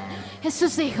said,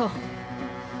 Jesús dijo,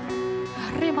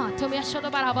 remato mi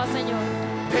paraba, Señor,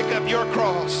 pick up your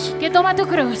cross que toma tu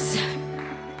cruz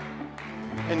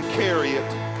and carry it.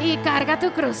 y carga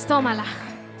tu cruz, tómala.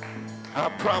 I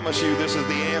promise you this is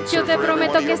the answer Yo te for every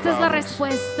prometo one of que your esta es la problems.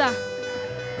 respuesta.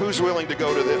 Who's willing to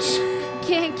go to this?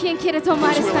 ¿Quién quiere tomar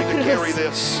Who's esta willing to carry cruz?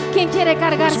 this? ¿Quién quiere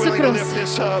cargar Who's su willing to cruz? lift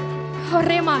this up? Oh,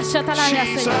 remasha, talaya,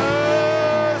 Jesus!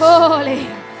 Señor. Holy,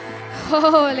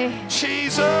 holy.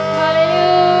 Jesus!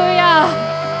 Aleluya.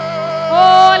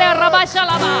 Holy, rabasha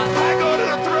lava. I go to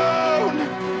the throne!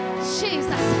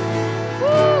 Jesus.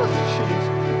 Woo.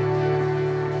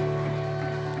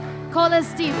 Call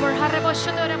us deeper.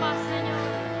 Harreboshodorema, Señor.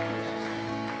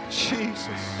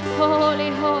 Jesus. Holy,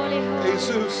 holy, holy.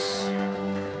 Jesus.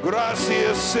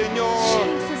 Gracias, Señor,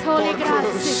 Jesus, holy por cruz.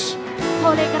 gracias.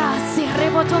 Holy gracias.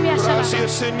 Rebotomia shalaba.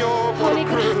 Gracias, Señor, por Holy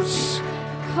cruz.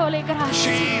 Holy gracias.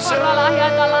 Jesus. Oralaya,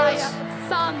 dalaya.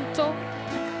 Santo.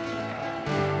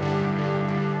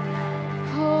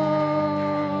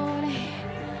 Holy.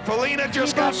 Felina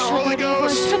just got the Holy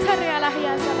Ghost. Woo.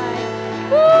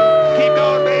 Keep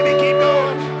going, baby, keep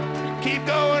going. Keep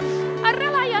going.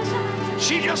 Arrelaya, shalaya.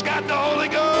 She just got the Holy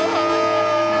Ghost.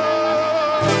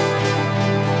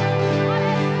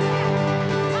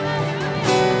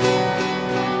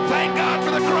 Thank God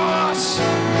for the cross.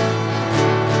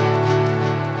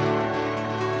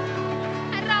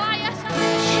 Arrelaya,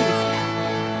 shalaya.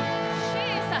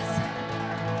 Jesus.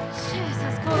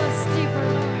 Jesus, call us deeper,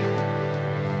 Lord.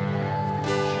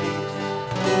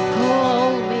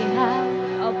 Call me out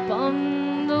upon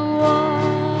the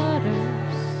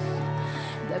waters,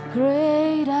 the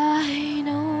great I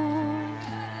know.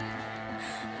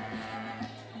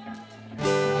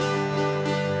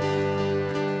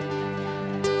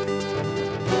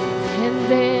 And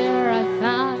there I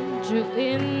found you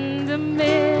in the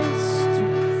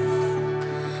mysteries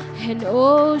and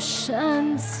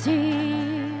oceans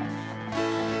deep.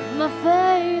 My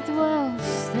faith will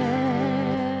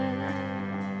stand,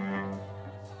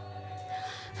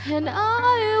 and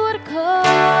I would call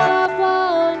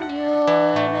upon your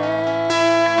name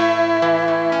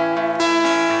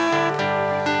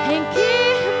and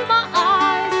keep my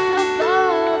eyes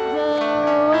above the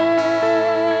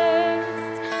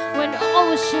waves. When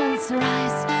oceans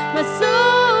rise, my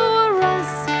soul will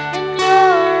rest in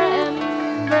your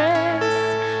embrace,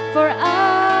 for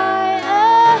I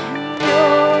am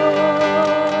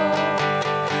yours,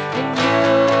 and you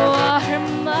are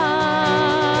mine.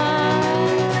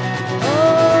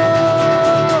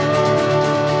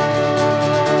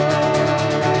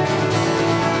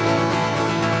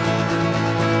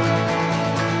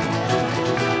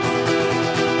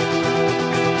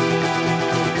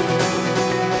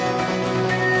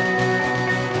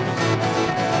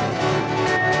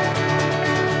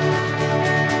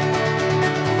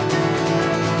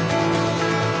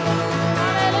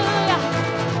 Hallelujah.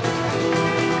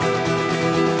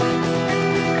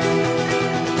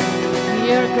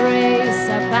 Your grace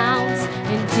abounds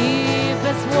in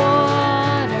deepest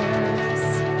waters.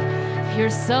 Your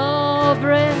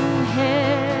sovereign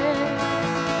hand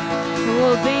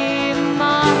will be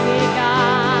my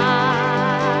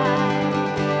guide.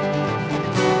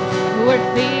 Where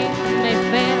feet may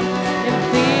fail and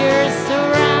fear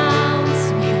surrounds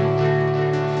me,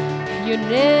 you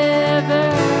never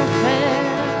fail,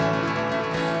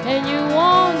 and you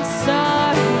won't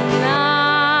start now.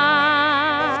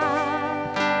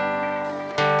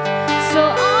 So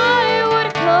I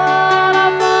would call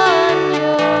upon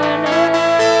your name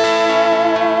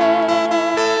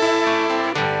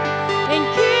and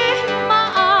keep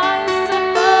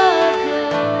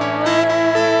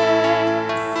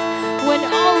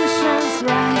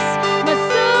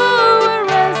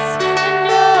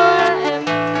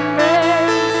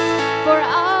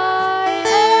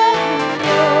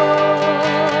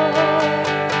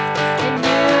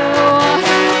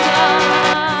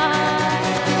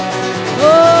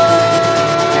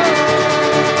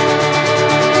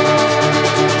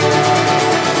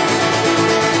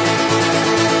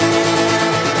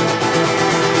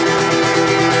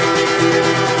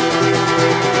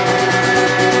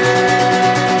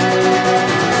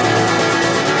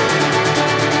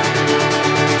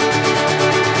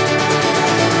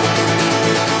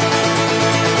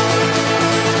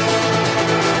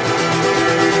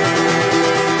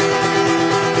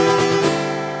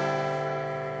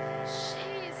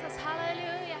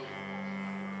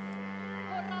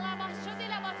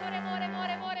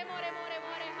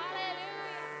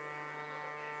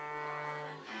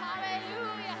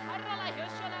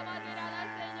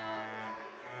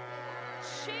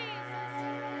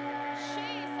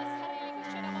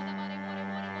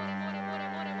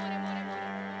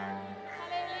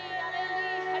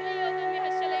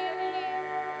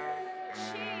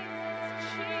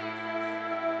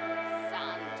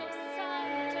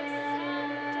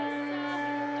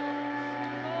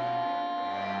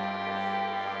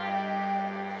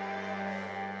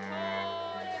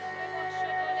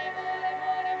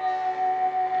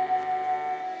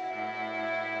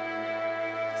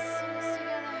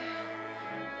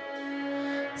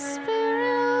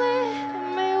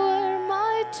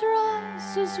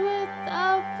trust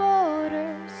without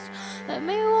borders. Let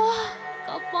me walk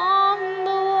upon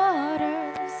the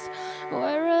waters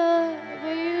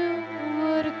wherever you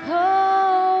would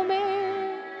call me,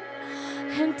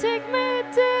 and take me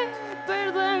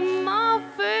deeper than my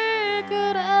feet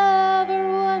could ever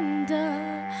wander,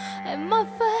 and my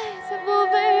faith will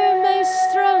be made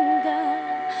stronger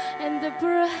in the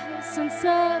presence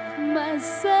of my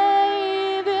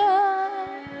Savior.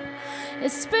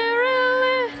 His Spirit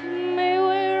lead me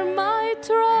where my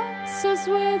trust is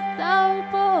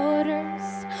without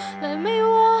borders. Let me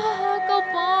walk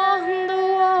upon the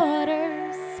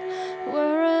waters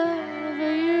wherever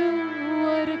you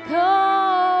would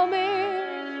call me,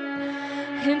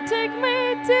 and take me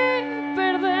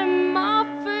deeper than my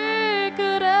feet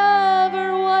could ever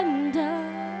wander,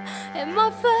 and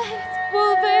my faith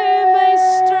will be made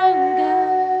stronger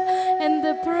in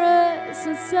the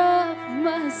presence of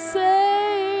my Savior.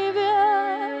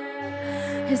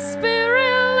 His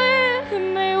Spirit lead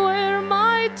me where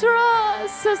my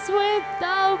trust is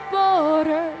without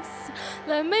borders.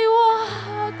 Let me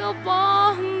walk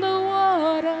upon the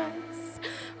waters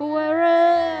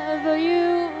wherever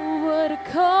you would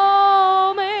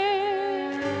call me,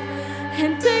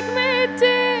 and take me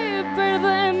deeper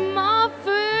than my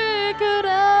feet could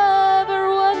ever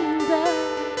wander,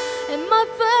 and my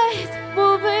faith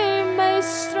will be made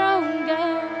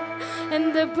stronger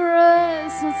in the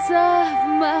presence of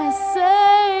my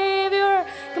Savior.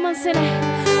 Come on, sing it.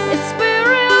 His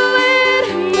Spirit lead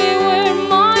me where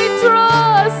my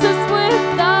trust is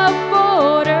without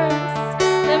borders.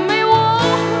 Let me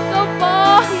walk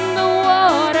upon the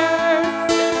waters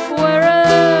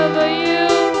wherever you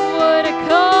would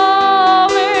call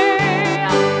me,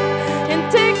 and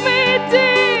take me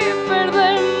deeper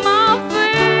than my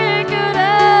feet could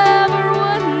ever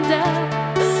wander,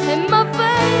 and my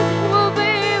faith will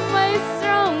be made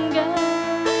stronger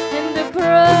in the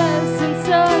presence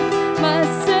of my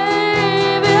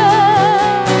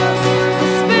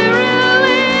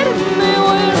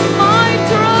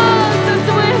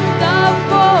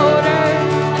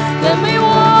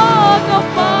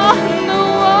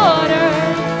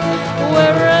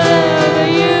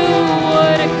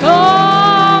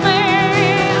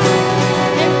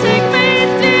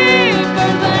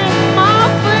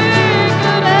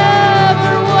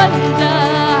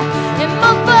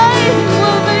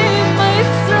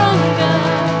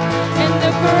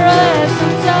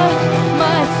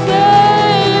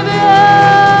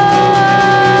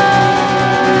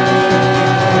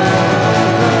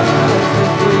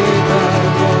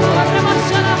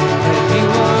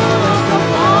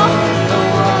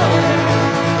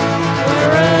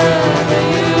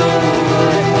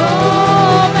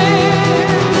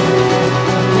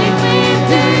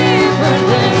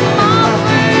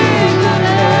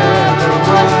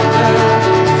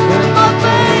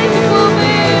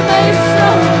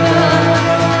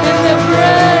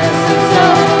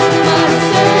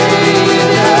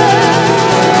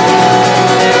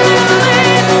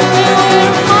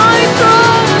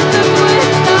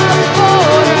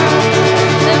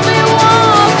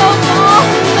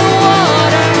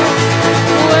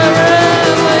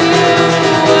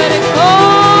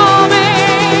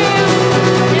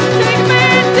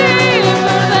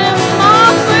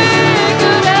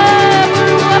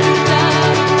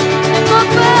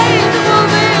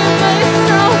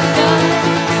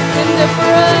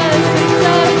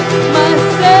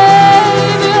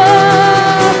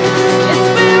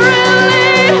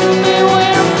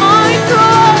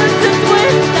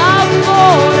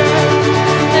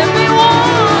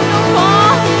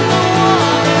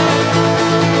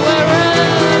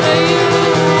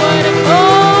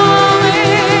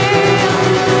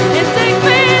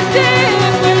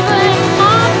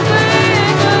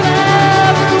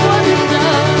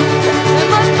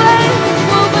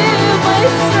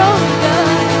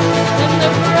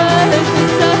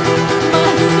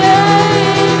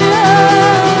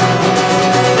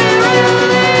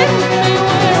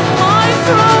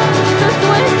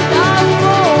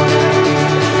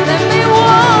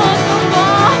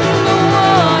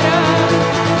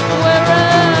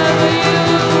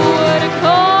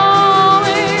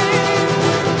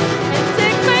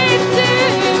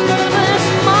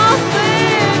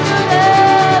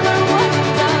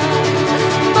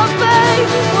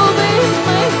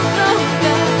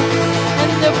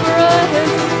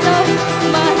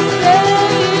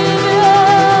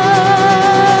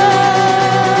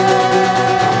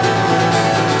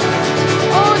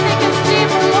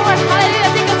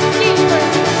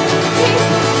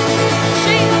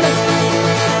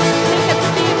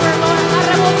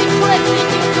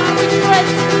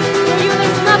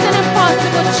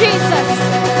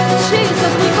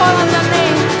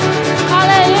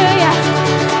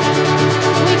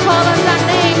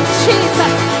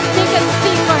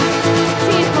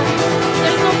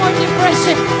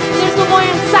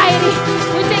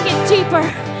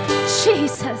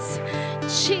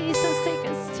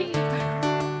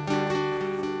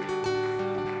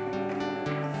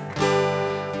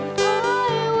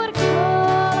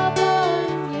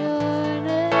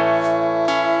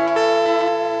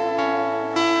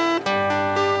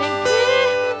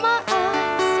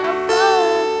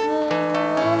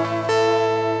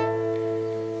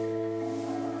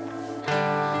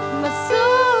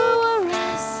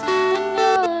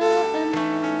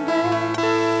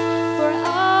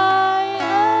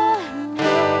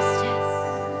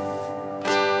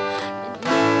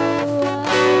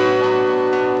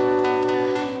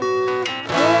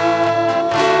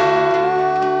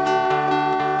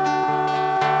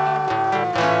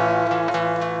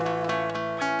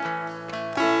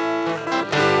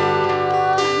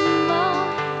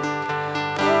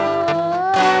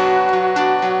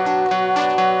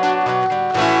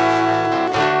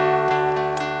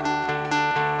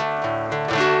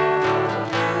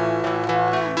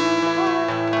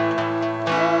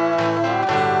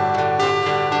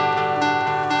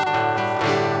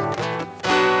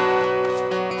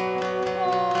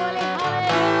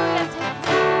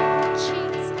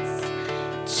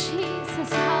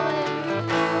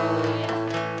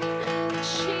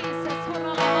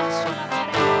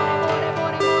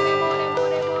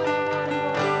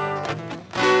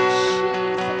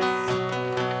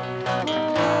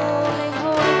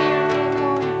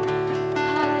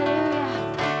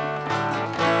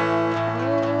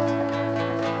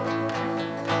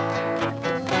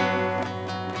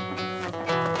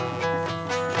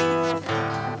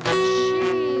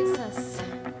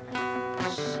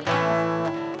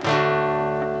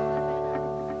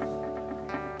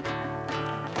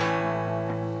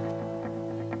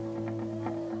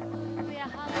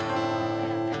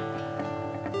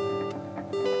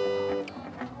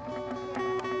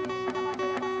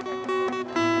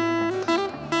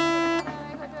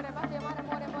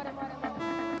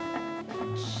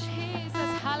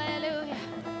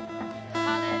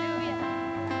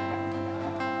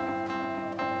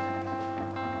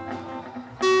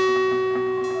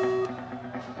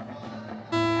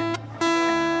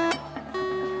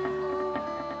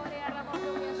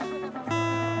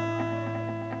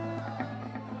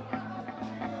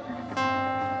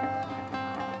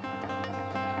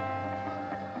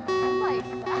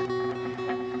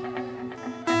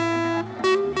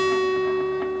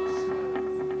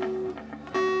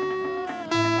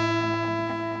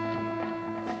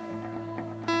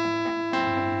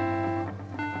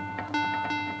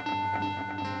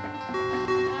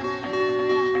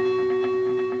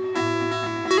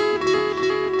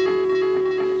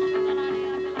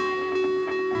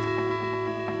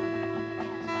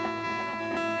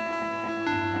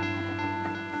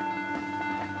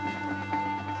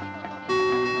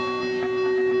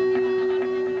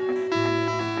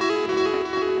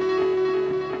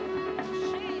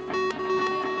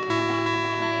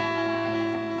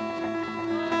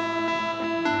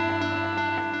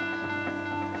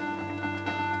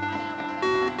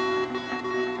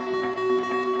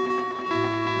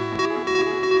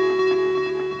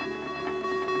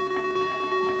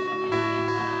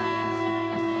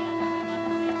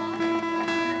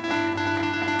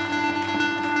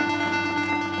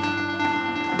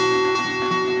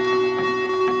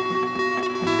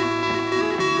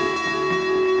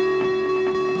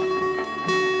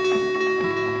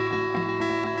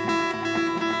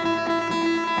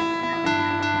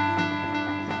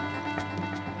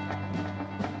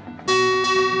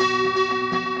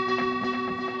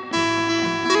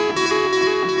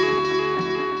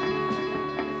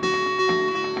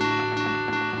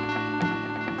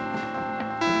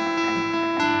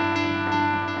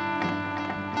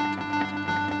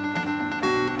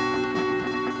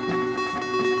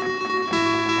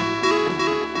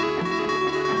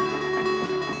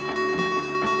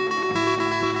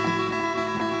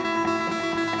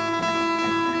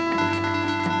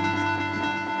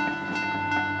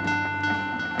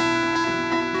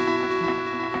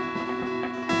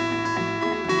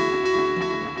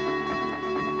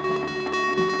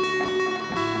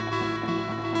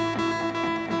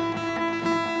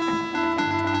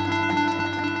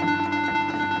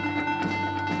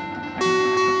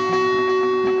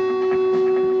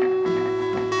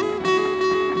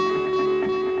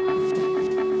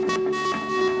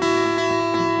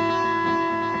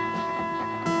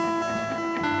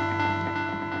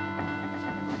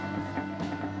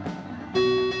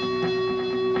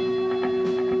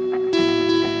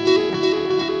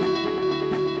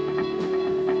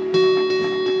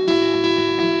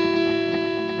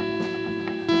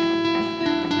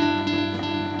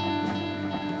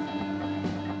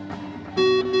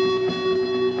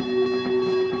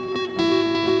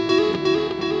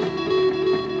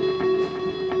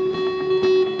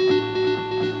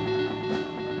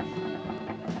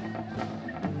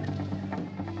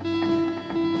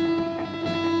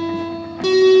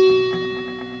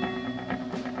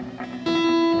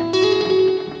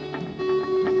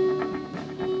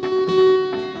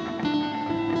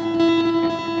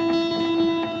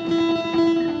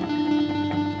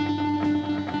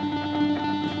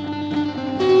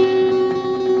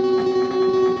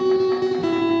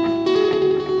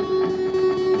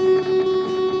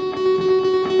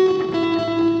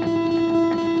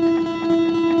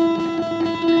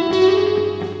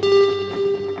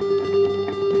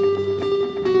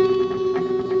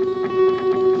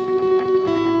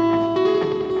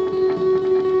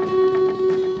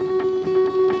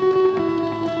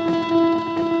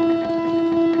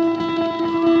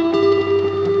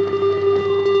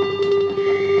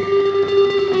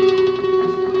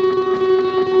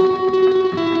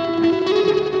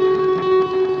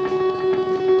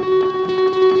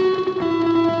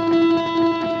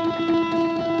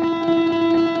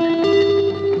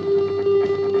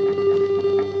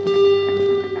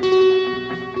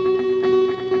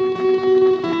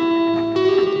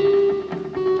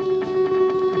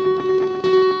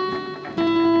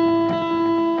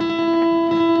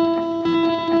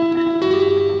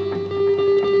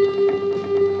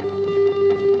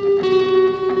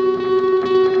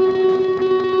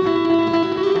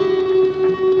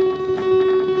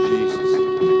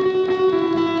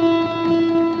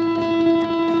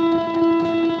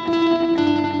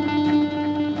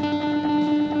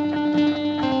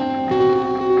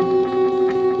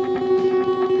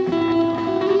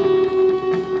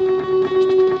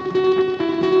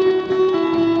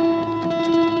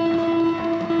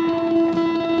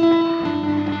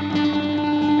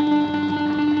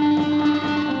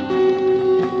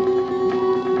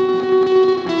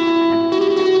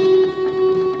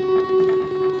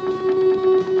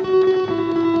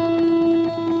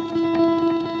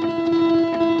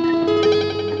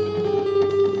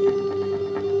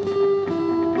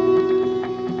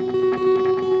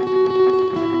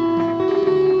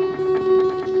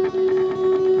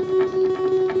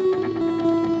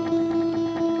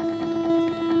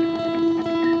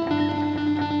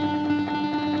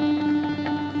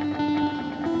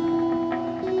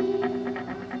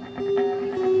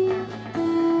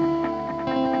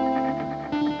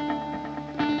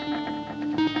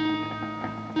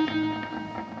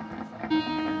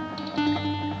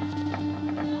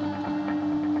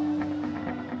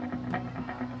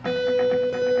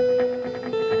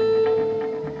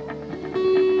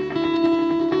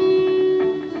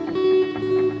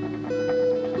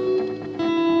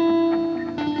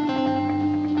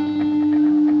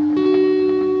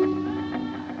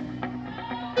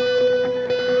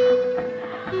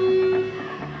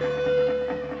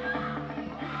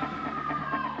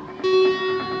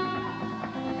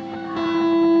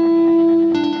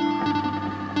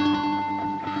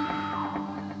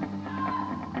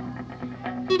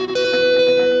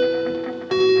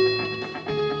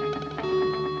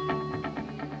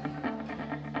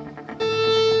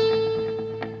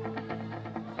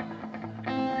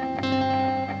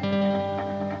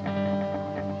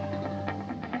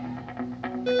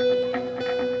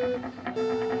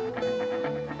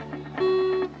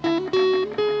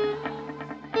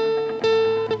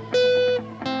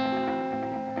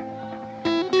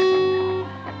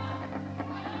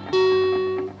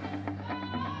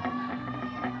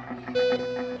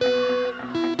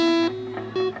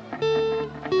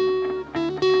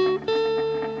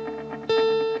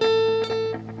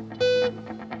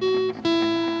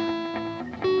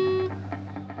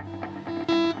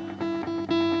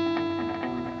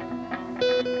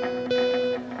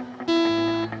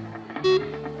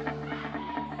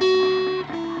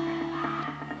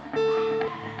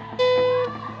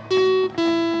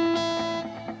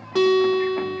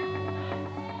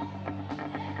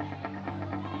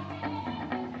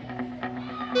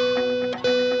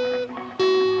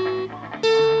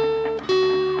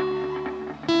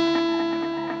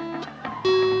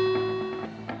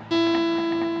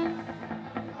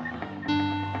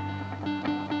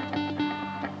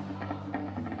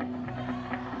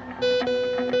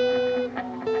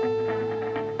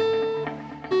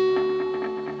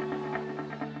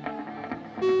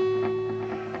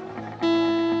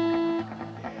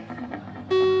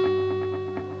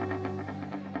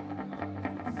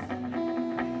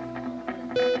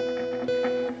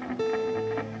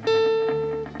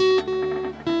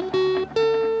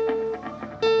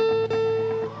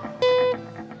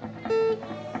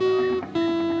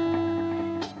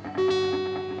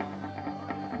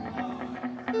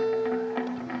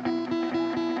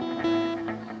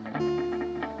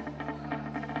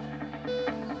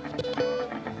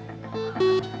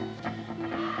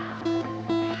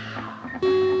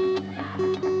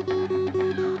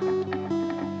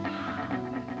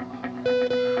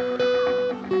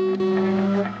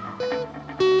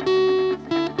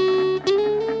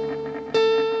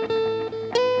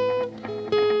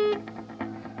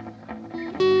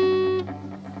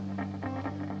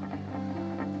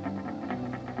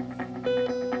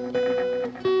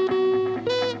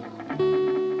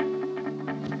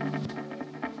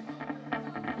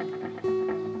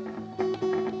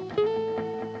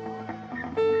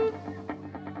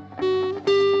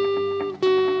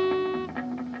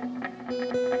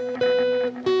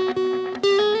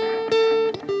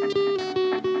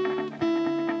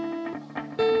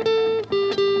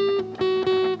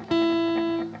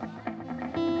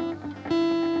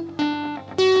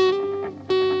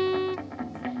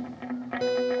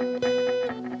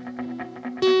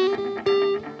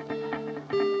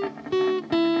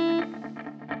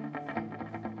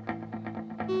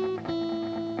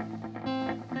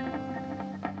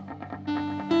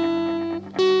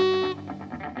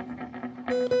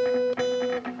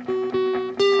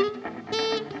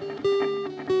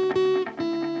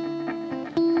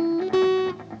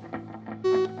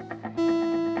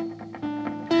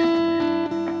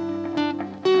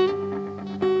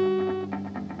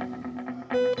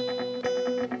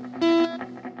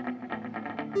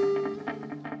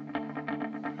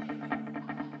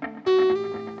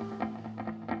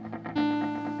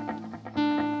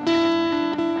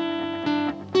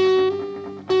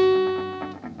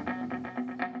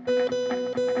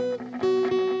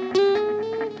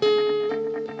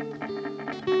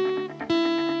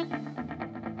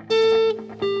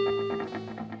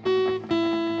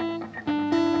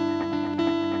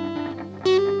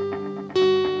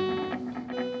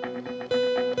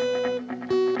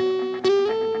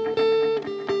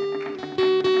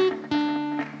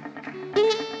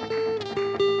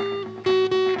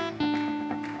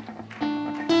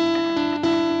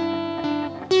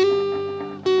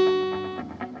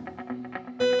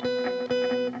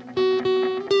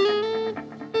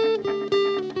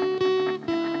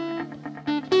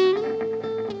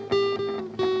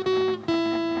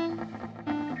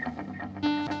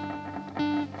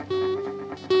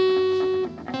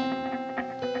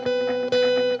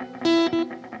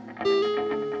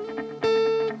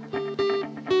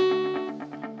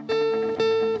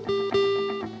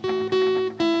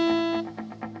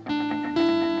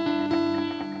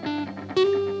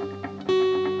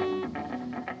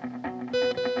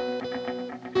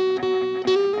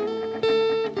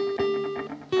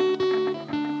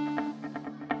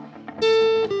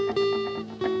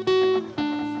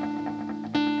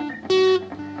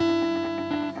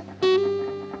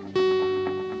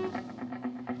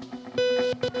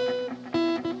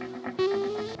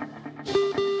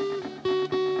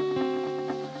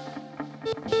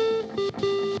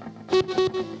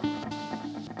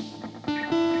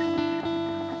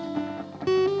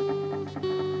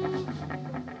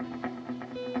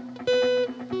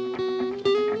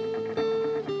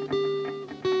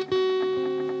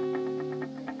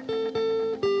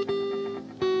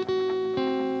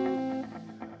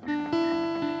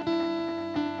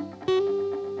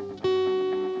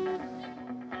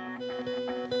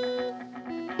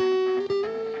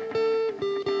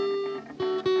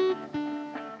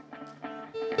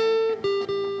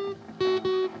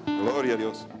Gloria a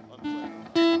Dios.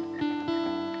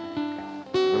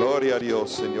 Gloria a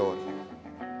Dios, Señor.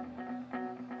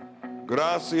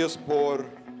 Gracias por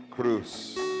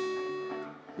cruz.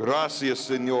 Gracias,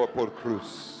 Señor, por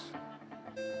cruz.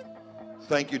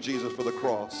 Thank you, Jesus, for the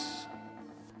cross.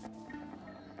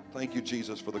 Thank you,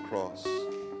 Jesus, for the cross.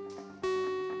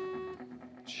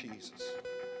 Jesus.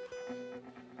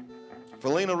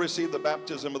 Felina received the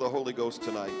baptism of the Holy Ghost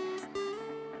tonight.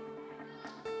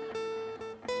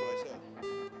 That's what I said.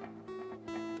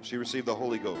 She received the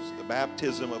Holy Ghost, the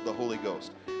baptism of the Holy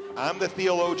Ghost. I'm the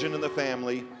theologian in the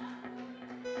family,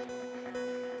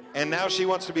 and now she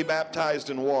wants to be baptized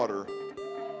in water.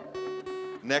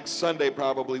 Next Sunday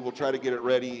probably we'll try to get it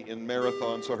ready in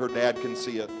Marathon so her dad can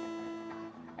see it.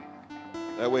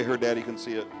 That way her daddy can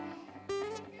see it.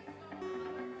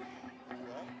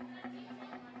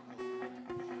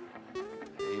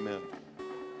 Amen.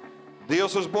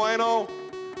 Dios es bueno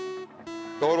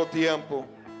todo tiempo.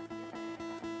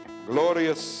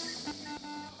 Glorious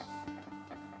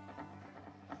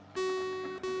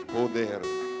poder.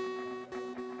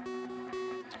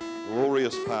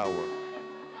 Glorious power.